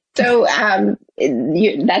 Yeah. So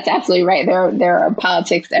that's absolutely right. There are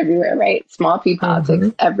politics everywhere, right? Small p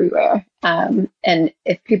politics everywhere. And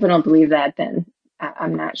if people don't believe that, then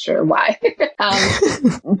I'm not sure why.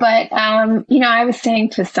 But I was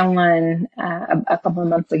saying to someone a couple of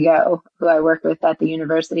months ago who I work with at the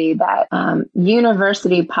university that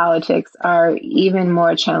university politics are even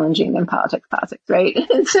more challenging than politics, right?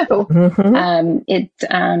 So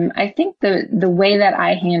I think the way that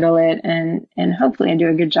I handle it, and hopefully I do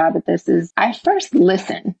a good job at this, is I first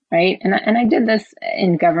listen, right? And I did this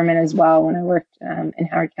in government as well when I worked in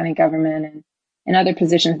Howard County government and other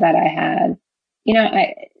positions that I had.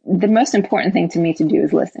 The most important thing to me to do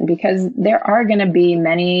is listen, because there are going to be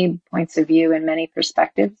many points of view and many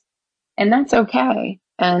perspectives, and that's okay.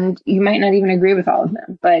 And you might not even agree with all of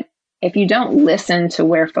them, but if you don't listen to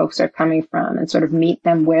where folks are coming from and sort of meet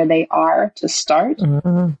them where they are to start,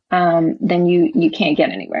 then you can't get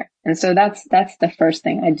anywhere. And so that's the first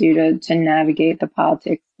thing I do to navigate the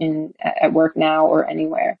politics at work now or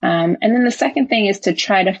anywhere. And then the second thing is to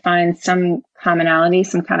try to find some commonality,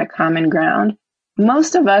 some kind of common ground.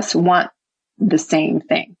 Most of us want the same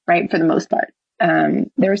thing, right? For the most part.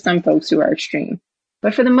 There are some folks who are extreme,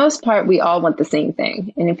 but for the most part, we all want the same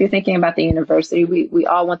thing. And if you're thinking about the university, we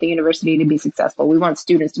all want the university to be successful. We want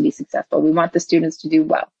students to be successful. We want the students to do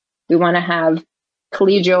well. We want to have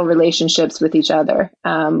collegial relationships with each other.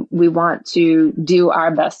 We want to do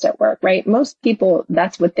our best at work, right? Most people,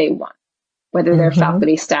 that's what they want, whether they're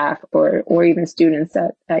faculty, staff, or even students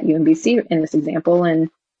at UMBC in this example.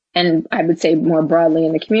 And I would say more broadly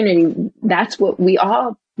in the community, that's what we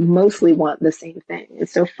all mostly want, the same thing. And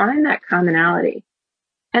so find that commonality.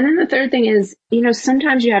 And then the third thing is,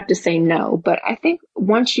 sometimes you have to say no, but I think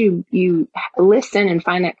once you listen and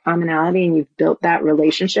find that commonality and you've built that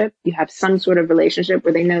relationship, you have some sort of relationship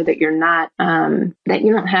where they know that you're not, that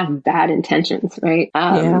you don't have bad intentions, right?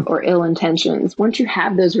 Or ill intentions. Once you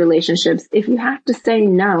have those relationships, if you have to say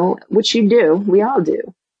no, which you do, we all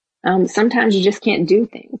do. Sometimes you just can't do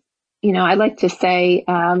things. I like to say,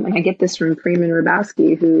 and I get this from Freeman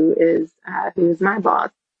Rabowski, who is my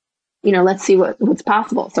boss. Let's see what's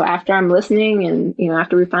possible. So after I'm listening and,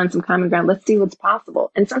 after we find some common ground, let's see what's possible.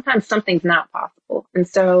 And sometimes something's not possible. And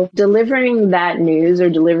so delivering that news or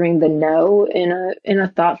delivering the no in a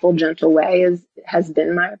thoughtful, gentle way has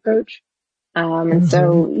been my approach. And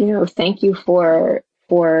so, thank you for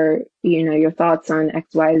your thoughts on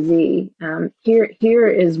XYZ. Here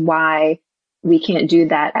is why we can't do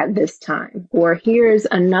that at this time. Or here's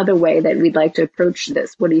another way that we'd like to approach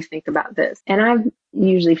this. What do you think about this? And I've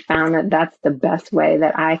usually found that that's the best way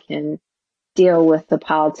that I can deal with the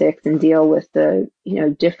politics and deal with the,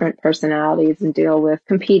 different personalities and deal with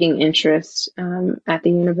competing interests at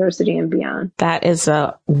the university and beyond. That is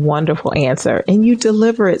a wonderful answer. And you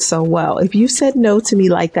deliver it so well. If you said no to me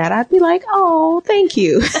like that, I'd be like, oh, thank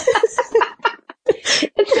you.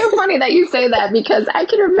 It's so funny that you say that, because I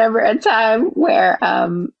can remember a time where,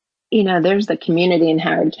 there's the community in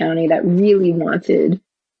Howard County that really wanted,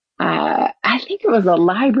 I think it was a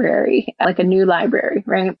library, like a new library,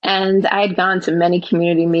 right? And I had gone to many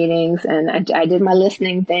community meetings, and I did my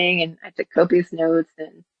listening thing, and I took copious notes,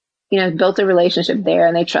 and built a relationship there,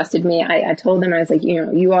 and they trusted me. I told them, I was like,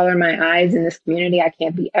 you all are my eyes in this community. I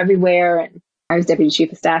can't be everywhere. And I was deputy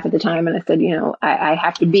chief of staff at the time. And I said, I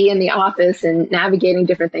have to be in the office and navigating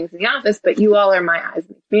different things in the office, but you all are my eyes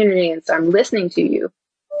in the community. And so I'm listening to you.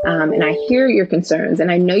 And I hear your concerns, and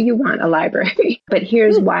I know you want a library, but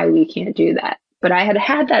here's why we can't do that. But I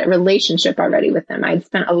had that relationship already with them. I'd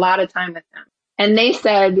spent a lot of time with them, and they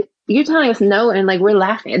said, you're telling us no. And like, we're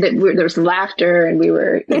laughing. There was laughter, and we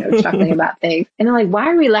were, chuckling about things. And they're like, why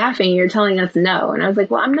are we laughing? You're telling us no. And I was like,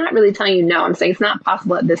 well, I'm not really telling you no. I'm saying it's not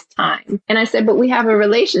possible at this time. And I said, but we have a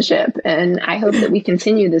relationship, and I hope that we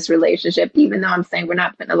continue this relationship, even though I'm saying we're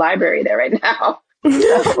not putting a library there right now.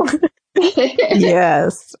 So.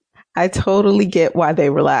 Yes, I totally get why they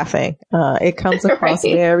were laughing. It comes across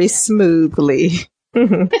very smoothly.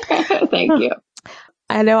 Thank you.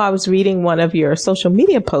 I know I was reading one of your social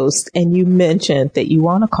media posts, and you mentioned that you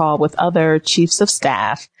were on a call with other chiefs of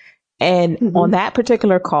staff. And on that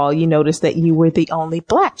particular call, you noticed that you were the only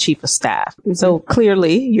Black chief of staff. So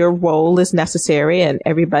clearly your role is necessary, and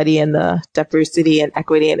everybody in the diversity and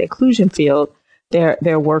equity and inclusion field,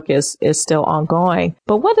 their work is still ongoing.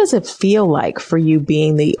 But what does it feel like for you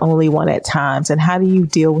being the only one at times? And how do you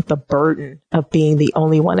deal with the burden of being the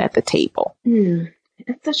only one at the table?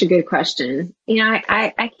 That's such a good question.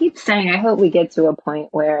 I keep saying, I hope we get to a point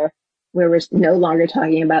where we're no longer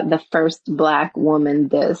talking about the first Black woman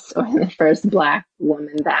this, or the first Black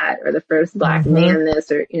woman that, or the first Black man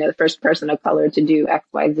this, or, the first person of color to do X,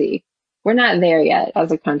 Y, Z. We're not there yet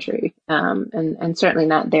as a country, and certainly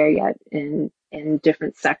not there yet in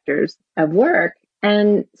different sectors of work.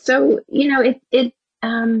 And so,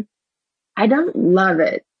 I don't love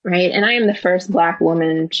it. Right. And I am the first Black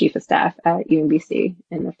woman chief of staff at UMBC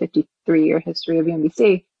in the 53-year history of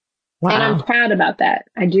UMBC. Wow. And I'm proud about that.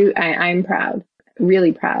 I'm proud,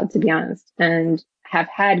 really proud, to be honest, and have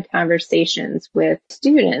had conversations with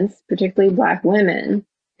students, particularly Black women,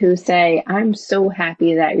 who say, I'm so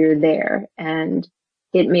happy that you're there. And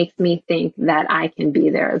it makes me think that I can be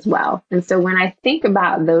there as well. And so when I think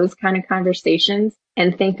about those kind of conversations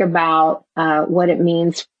and think about what it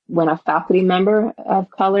means when a faculty member of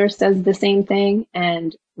color says the same thing,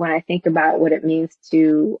 and when I think about what it means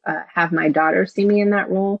to have my daughter see me in that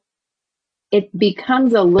role, it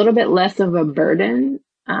becomes a little bit less of a burden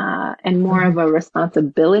and more of a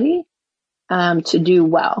responsibility to do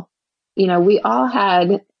well. We all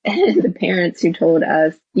had the parents who told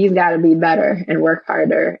us, you've got to be better and work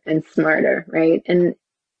harder and smarter, right? And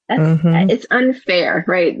that's, it's unfair,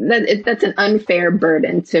 right? That's an unfair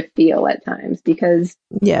burden to feel at times, because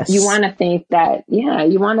you want to think that,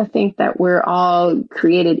 we're all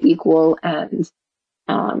created equal, and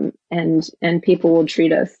people will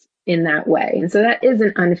treat us in that way. And so that is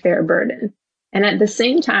an unfair burden. And at the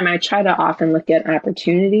same time, I try to often look at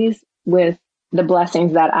opportunities with the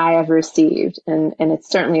blessings that I have received. And it's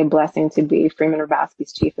certainly a blessing to be Freeman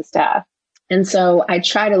Hrabowski's chief of staff. And so I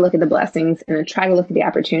try to look at the blessings, and I try to look at the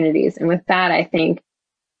opportunities. And with that, I think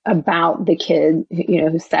about the kid,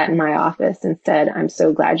 who sat in my office and said, I'm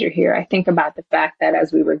so glad you're here. I think about the fact that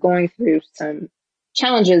as we were going through some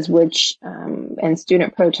challenges, and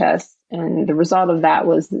student protests, and the result of that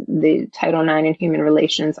was the Title IX and Human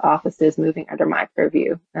Relations offices moving under my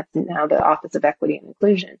purview. That's now the Office of Equity and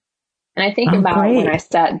Inclusion. And I think about when I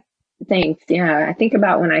sat I think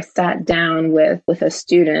about when I sat down with a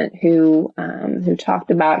student who talked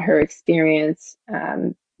about her experience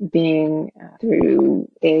being through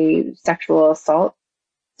a sexual assault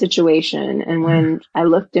situation. And when I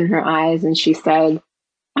looked in her eyes and she said,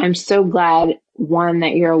 I'm so glad, one,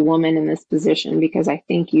 that you're a woman in this position, because I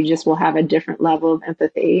think you just will have a different level of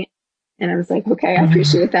empathy. And I was like, okay, I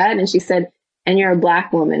appreciate that. And she said, and you're a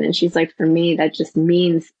Black woman. And she's like, for me, that just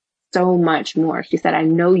means so much more. She said, I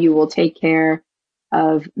know you will take care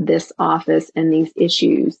of this office and these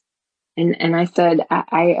issues. And I said,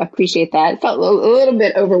 I appreciate that. It felt a little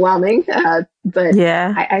bit overwhelming, but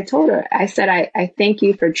I told her, I said, I thank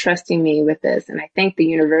you for trusting me with this. And I thank the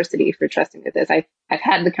university for trusting me with this. I've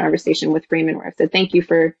had the conversation with Freeman where I said, thank you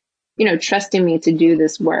for, trusting me to do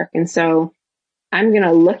this work. And so I'm going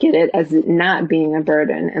to look at it as not being a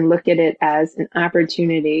burden, and look at it as an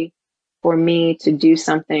opportunity for me to do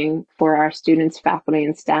something for our students, faculty,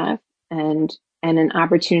 and staff, and an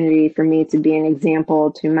opportunity for me to be an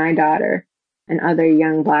example to my daughter and other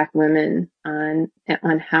young Black women on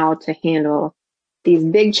how to handle these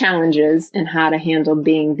big challenges and how to handle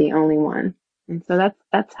being the only one. And so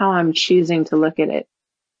that's how I'm choosing to look at it.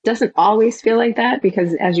 Doesn't always feel like that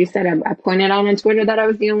because, as you said, I pointed out on Twitter that I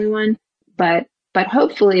was the only one, but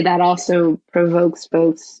hopefully that also provokes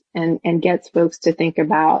folks and gets folks to think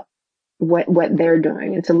about what they're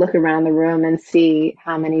doing and to look around the room and see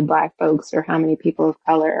how many Black folks or how many people of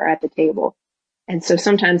color are at the table. And so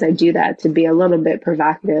sometimes I do that to be a little bit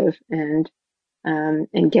provocative and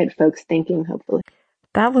get folks thinking, hopefully.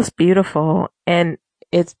 That was beautiful. And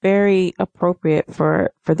it's very appropriate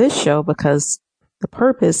for this show because the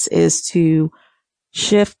purpose is to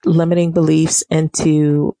shift limiting beliefs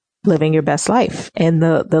into living your best life. And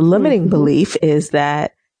the limiting belief is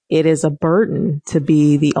that it is a burden to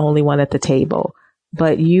be the only one at the table.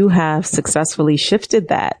 But you have successfully shifted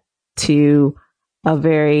that to a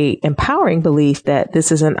very empowering belief that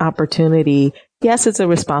this is an opportunity. Yes, it's a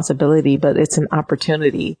responsibility, but it's an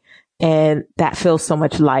opportunity. And that feels so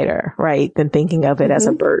much lighter, right, than thinking of it as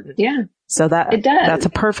a burden. Yeah. So it does. That's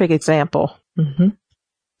a perfect example. Mm-hmm.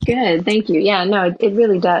 Good. Thank you. Yeah, no, it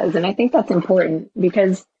really does. And I think that's important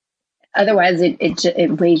because otherwise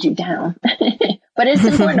it weighs you down. But it's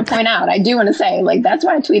important to point out. I do want to say, that's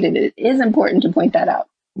why I tweeted it. It is important to point that out.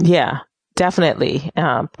 Yeah, definitely.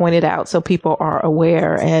 Point it out so people are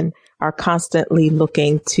aware and are constantly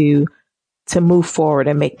looking to move forward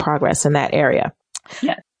and make progress in that area.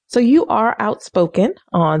 Yeah. So you are outspoken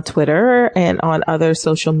on Twitter and on other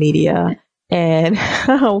social media. And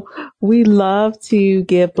we love to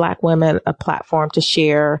give Black women a platform to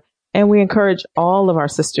share. And we encourage all of our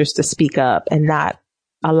sisters to speak up and not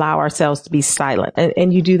allow ourselves to be silent.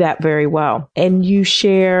 And you do that very well. And you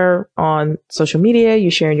share on social media,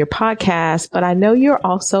 you share in your podcast, but I know you're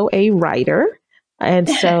also a writer. And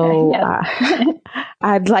so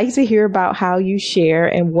I'd like to hear about how you share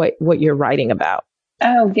and what you're writing about.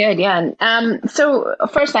 Oh, good. Yeah. So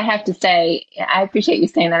first I have to say, I appreciate you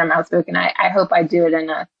saying that I'm outspoken. I hope I do it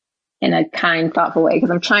in a kind, thoughtful way,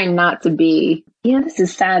 because I'm trying not to be, this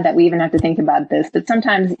is sad that we even have to think about this, but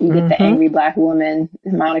sometimes you get the angry Black woman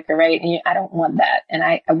moniker, right? And I don't want that. And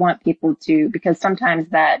I want people to, because sometimes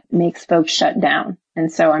that makes folks shut down.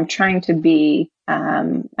 And so I'm trying to be,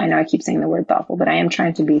 I know I keep saying the word thoughtful, but I am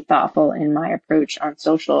trying to be thoughtful in my approach on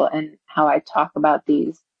social and how I talk about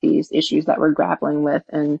these issues that we're grappling with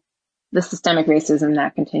and the systemic racism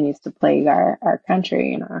that continues to plague our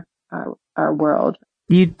country and our world.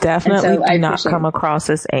 You definitely do not come across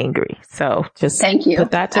as angry. So just thank you.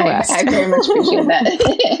 Put that to rest. I very much appreciate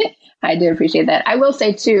that. I do appreciate that. I will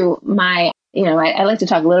say too, I like to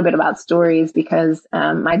talk a little bit about stories because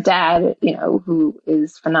my dad, who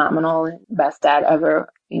is phenomenal and best dad ever,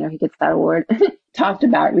 he gets that award, talked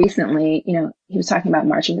about recently, he was talking about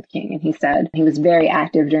marching with King, and he said he was very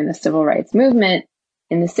active during the civil rights movement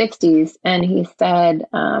in the 60s. And he said,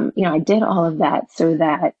 I did all of that so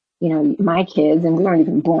that, my kids, and we weren't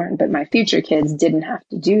even born, but my future kids didn't have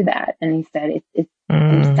to do that. And he said, it's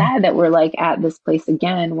sad that we're at this place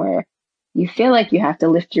again where you feel like you have to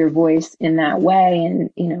lift your voice in that way.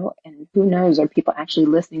 And, and who knows, are people actually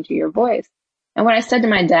listening to your voice? And what I said to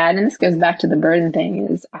my dad, and this goes back to the burden thing,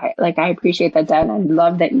 is I appreciate that, Dad. And I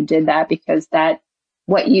love that you did that because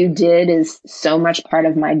what you did is so much part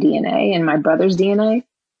of my DNA and my brother's DNA.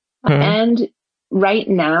 And right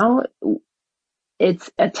now, it's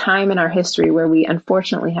a time in our history where we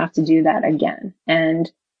unfortunately have to do that again. And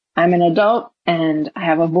I'm an adult and I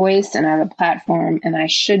have a voice and I have a platform and I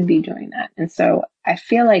should be doing that. And so I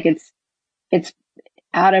feel like it's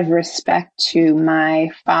out of respect to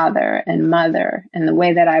my father and mother and the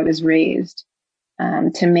way that I was raised,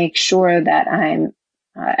 to make sure that I'm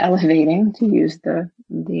elevating, to use the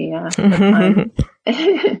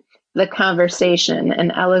conversation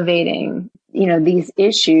and elevating, these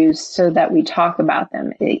issues so that we talk about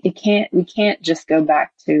them. We can't just go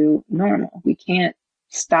back to normal. We can't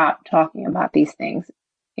stop talking about these things.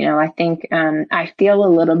 I think I feel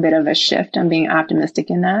a little bit of a shift. I'm being optimistic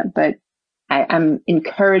in that, but I'm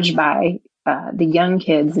encouraged by the young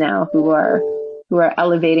kids now who are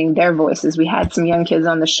elevating their voices. We had some young kids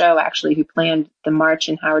on the show actually who planned the march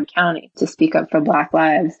in Howard County to speak up for Black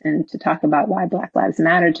lives and to talk about why Black lives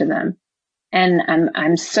matter to them. And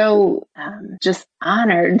I'm so just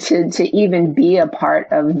honored to even be a part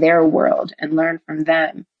of their world and learn from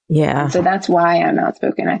them. Yeah. And so that's why I'm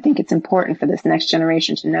outspoken. I think it's important for this next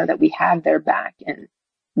generation to know that we have their back and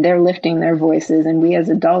they're lifting their voices. And we as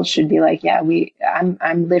adults should be like, I'm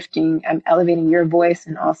elevating your voice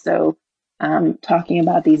and also talking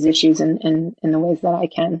about these issues in the ways that I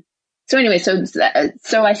can. So anyway,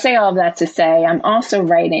 so I say all of that to say I'm also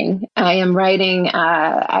writing. I am writing.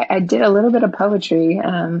 I did a little bit of poetry.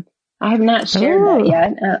 I have not shared that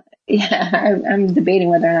yet. I'm debating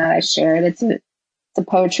whether or not I share it. It's a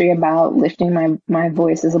poetry about lifting my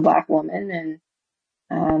voice as a Black woman, and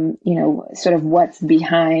sort of what's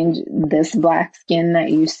behind this Black skin that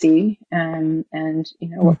you see, and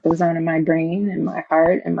what goes on in my brain and my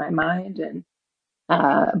heart and my mind and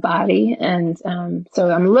body. And so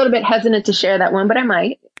I'm a little bit hesitant to share that one, but I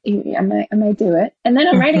might do it. And then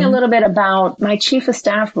I'm writing a little bit about my chief of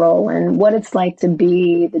staff role and what it's like to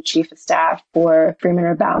be the chief of staff for Freeman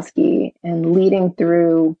Hrabowski and leading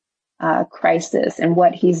through crisis, and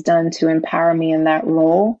what he's done to empower me in that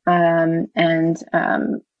role, and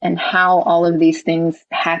how all of these things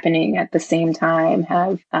happening at the same time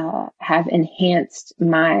have enhanced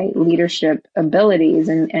my leadership abilities,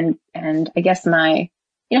 and I guess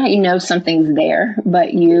how something's there, but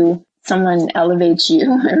someone elevates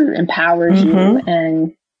you or empowers you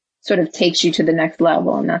and sort of takes you to the next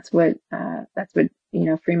level, and that's what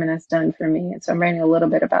Freeman has done for me. And so I'm writing a little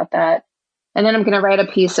bit about that. And then I'm going to write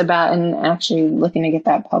a piece about, and actually looking to get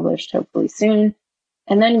that published hopefully soon.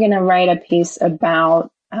 And then I'm going to write a piece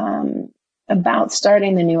about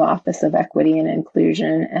starting the new Office of Equity and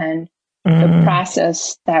Inclusion and the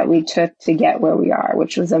process that we took to get where we are,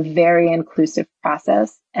 which was a very inclusive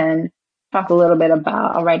process. And I'll write a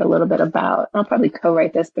little bit about, I'll probably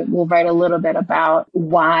co-write this, but we'll write a little bit about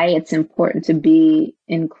why it's important to be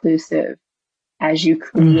inclusive as you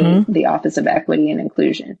create the Office of Equity and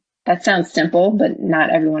Inclusion. That sounds simple, but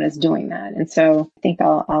not everyone is doing that. And so I think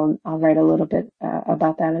I'll write a little bit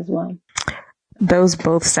about that as well. Those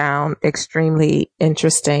both sound extremely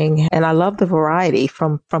interesting. And I love the variety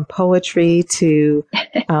from poetry to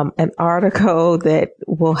an article that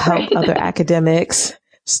will help other academics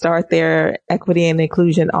start their equity and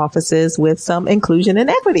inclusion offices with some inclusion and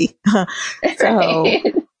equity.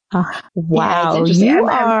 Wow, you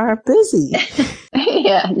are busy.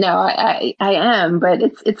 Yeah, no, I am, but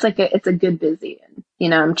it's a good busy.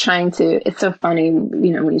 And, I'm trying to, it's so funny,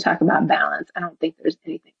 when you talk about balance, I don't think there's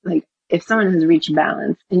anything like, if someone has reached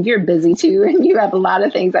balance and you're busy too, and you have a lot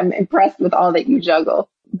of things, I'm impressed with all that you juggle.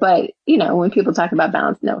 But, when people talk about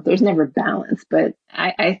balance, no, there's never balance. But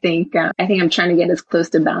I think I'm trying to get as close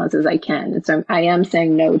to balance as I can. And so I am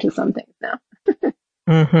saying no to some things now.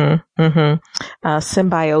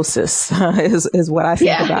 Symbiosis is what I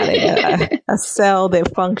think about it. A cell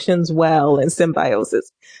that functions well in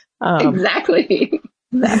symbiosis. Exactly.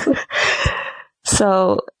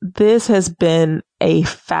 So this has been a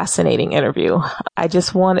fascinating interview. I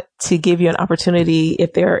just wanted to give you an opportunity,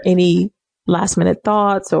 if there are any last minute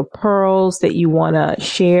thoughts or pearls that you want to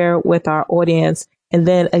share with our audience. And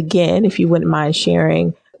then again, if you wouldn't mind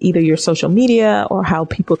sharing either your social media or how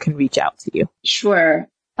people can reach out to you. Sure.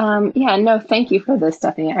 Thank you for this,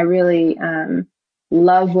 Stephanie. I really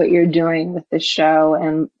love what you're doing with this show.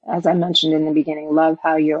 And as I mentioned in the beginning, love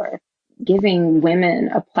how you're giving women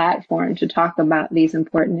a platform to talk about these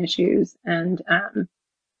important issues. And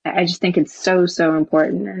I just think it's so, so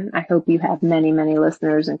important. And I hope you have many, many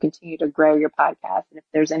listeners and continue to grow your podcast. And if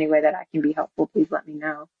there's any way that I can be helpful, please let me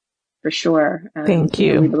know. For sure. Thank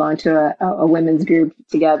you. We belong to a women's group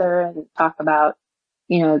together and talk about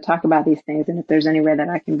these things. And if there's any way that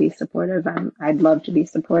I can be supportive, I'd love to be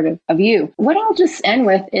supportive of you. What I'll just end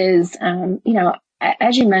with is,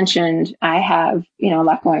 as you mentioned, I have, a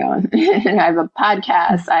lot going on. I have a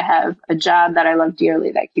podcast. I have a job that I love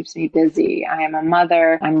dearly that keeps me busy. I am a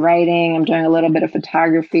mother. I'm writing. I'm doing a little bit of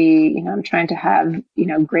photography. I'm trying to have,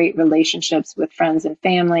 great relationships with friends and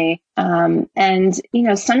family.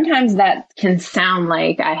 Sometimes that can sound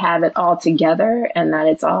like I have it all together and that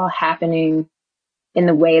it's all happening in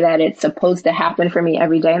the way that it's supposed to happen for me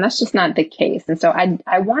every day. And that's just not the case. And so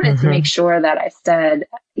I wanted to make sure that I said,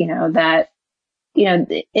 that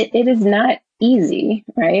it is not easy,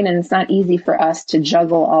 right? And it's not easy for us to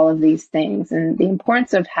juggle all of these things. And the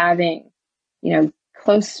importance of having,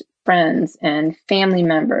 close friends and family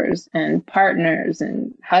members and partners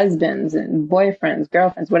and husbands and boyfriends,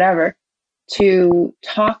 girlfriends, whatever, to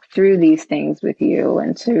talk through these things with you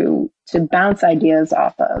and to bounce ideas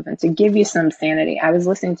off of and to give you some sanity. I was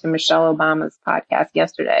listening to Michelle Obama's podcast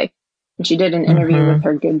yesterday, and she did an interview with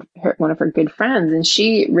one of her good friends, and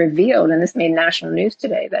she revealed, and this made national news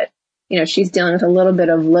today, that, she's dealing with a little bit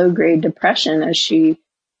of low grade depression as she,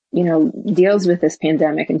 deals with this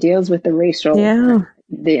pandemic and deals with the racial,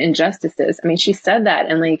 the injustices. I mean, she said that,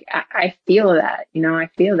 and I feel that, I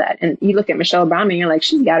feel that. And you look at Michelle Obama and you're like,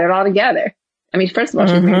 she's got it all together. I mean, first of all,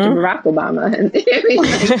 she's married to Barack Obama. And,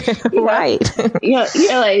 right.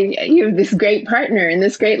 You're like, you have this great partner and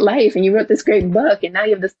this great life, and you wrote this great book, and now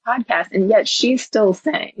you have this podcast. And yet she's still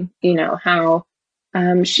saying, how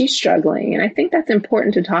she's struggling. And I think that's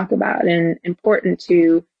important to talk about and important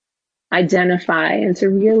to identify and to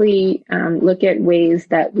really look at ways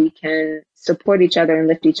that we can support each other and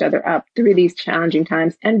lift each other up through these challenging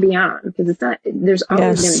times and beyond, because there's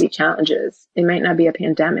always going to be challenges. It might not be a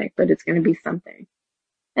pandemic, but it's going to be something.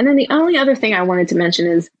 And then the only other thing I wanted to mention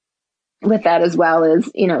is with that as well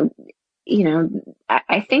is,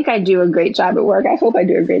 I think I do a great job at work. I hope I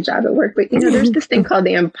do a great job at work, but there's this thing called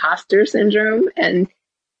the imposter syndrome. And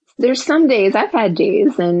there's some days, I've had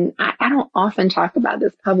days, and I don't often talk about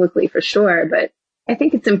this publicly for sure, but I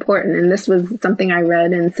think it's important. And this was something I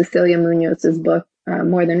read in Cecilia Munoz's book,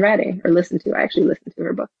 More Than Ready, or listened to. I actually listened to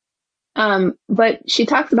her book. But she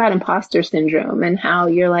talks about imposter syndrome and how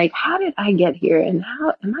you're like, how did I get here? And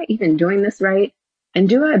how am I even doing this right? And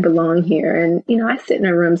do I belong here? And, I sit in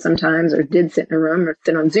a room sometimes, or did sit in a room, or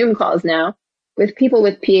sit on Zoom calls now with people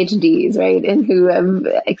with PhDs, right? And who have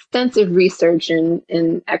extensive research in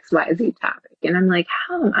XYZ topic. And I'm like,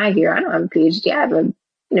 how am I here? I don't have a PhD. I have a,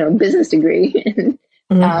 business degree.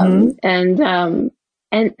 And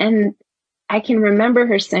I can remember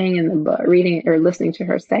her saying in the book, reading or listening to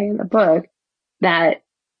her say in the book, that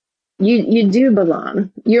you do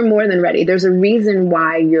belong. You're more than ready. There's a reason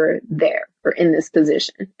why you're there or in this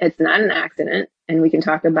position. It's not an accident. And we can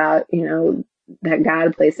talk about, that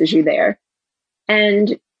God places you there.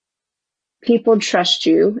 And people trust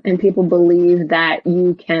you, and people believe that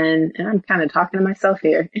you can, and I'm kind of talking to myself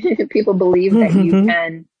here. People believe that you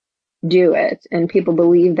can do it, and people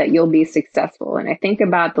believe that you'll be successful. And I think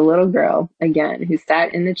about the little girl, again, who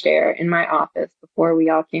sat in the chair in my office before we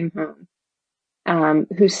all came home,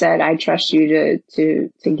 who said, I trust you to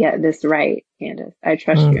get this right, Candace. I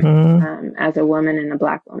trust you as a woman and a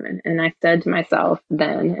Black woman. And I said to myself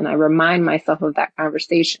then, and I remind myself of that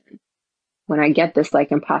conversation when I get this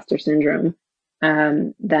like imposter syndrome,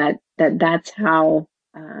 that's how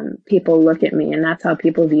people look at me, and that's how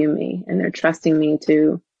people view me, and they're trusting me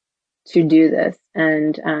to do this,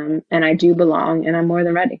 and I do belong, and I'm more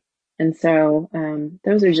than ready. And so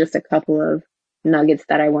those are just a couple of nuggets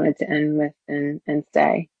that I wanted to end with and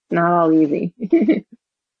say. It's not all easy.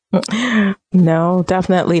 No,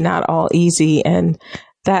 definitely not all easy. And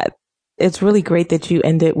that it's really great that you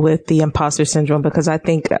ended with the imposter syndrome, because I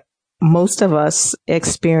think most of us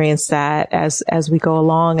experience that as we go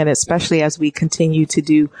along, and especially as we continue to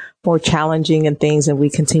do more challenging and things and we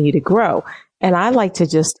continue to grow. And I like to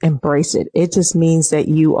just embrace it. It just means that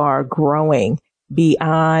you are growing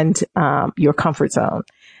beyond your comfort zone.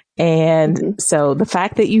 And so the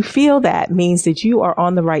fact that you feel that means that you are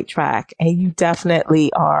on the right track, and you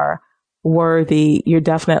definitely are worthy. You're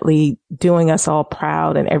definitely doing us all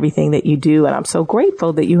proud in everything that you do. And I'm so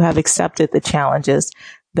grateful that you have accepted the challenges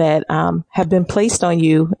that have been placed on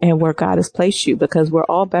you and where God has placed you, because we're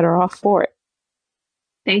all better off for it.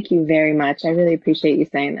 Thank you very much. I really appreciate you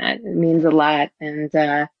saying that. It means a lot. And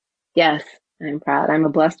yes, I'm proud. I'm a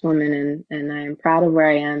blessed woman, and I am proud of where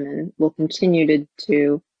I am, and will continue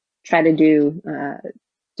to try to do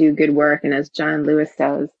good work. And as John Lewis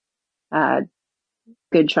says,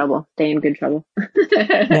 good trouble, stay in good trouble.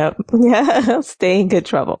 Yep. Yeah. Stay in good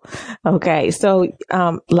trouble. Okay. So,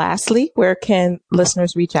 lastly, where can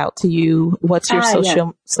listeners reach out to you? What's your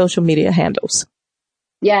social media handles?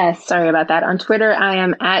 Yes. Sorry about that. On Twitter, I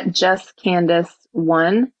am at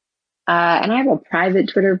justcandace1. And I have a private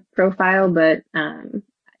Twitter profile, but, I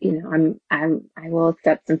will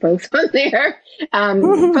accept some folks on there.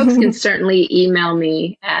 Folks can certainly email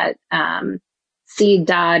me at,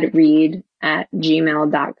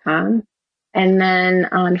 cdodreed@gmail.com. And then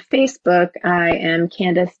on Facebook, I am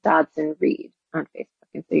Candace Dodson Reed on Facebook.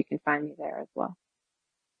 And so you can find me there as well.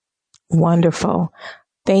 Wonderful.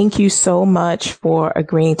 Thank you so much for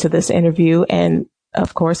agreeing to this interview. And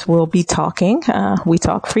of course, we'll be talking. We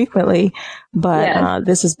talk frequently, but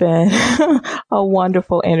this has been a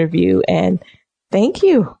wonderful interview. And thank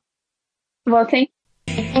you. Well, thank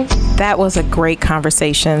you. That was a great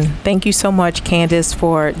conversation. Thank you so much, Candace,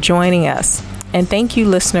 for joining us. And thank you,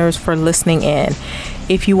 listeners, for listening in.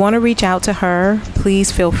 If you want to reach out to her,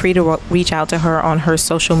 please feel free to reach out to her on her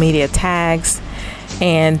social media tags.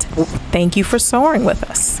 And thank you for soaring with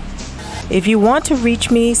us. If you want to reach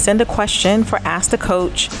me, send a question for Ask the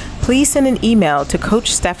Coach, please send an email to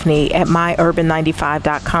Coach Stephanie at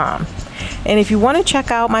myurban95.com. And if you want to check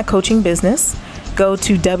out my coaching business, go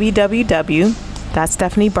to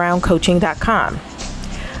www.stephaniebrowncoaching.com.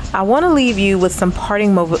 I want to leave you with some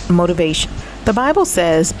parting motivation. The Bible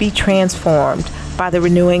says, be transformed by the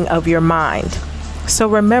renewing of your mind. So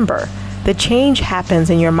remember, the change happens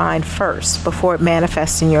in your mind first before it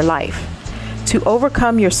manifests in your life. To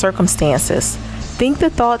overcome your circumstances, Think the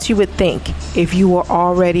thoughts you would think if you were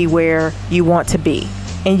already where you want to be,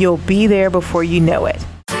 and you'll be there before you know it.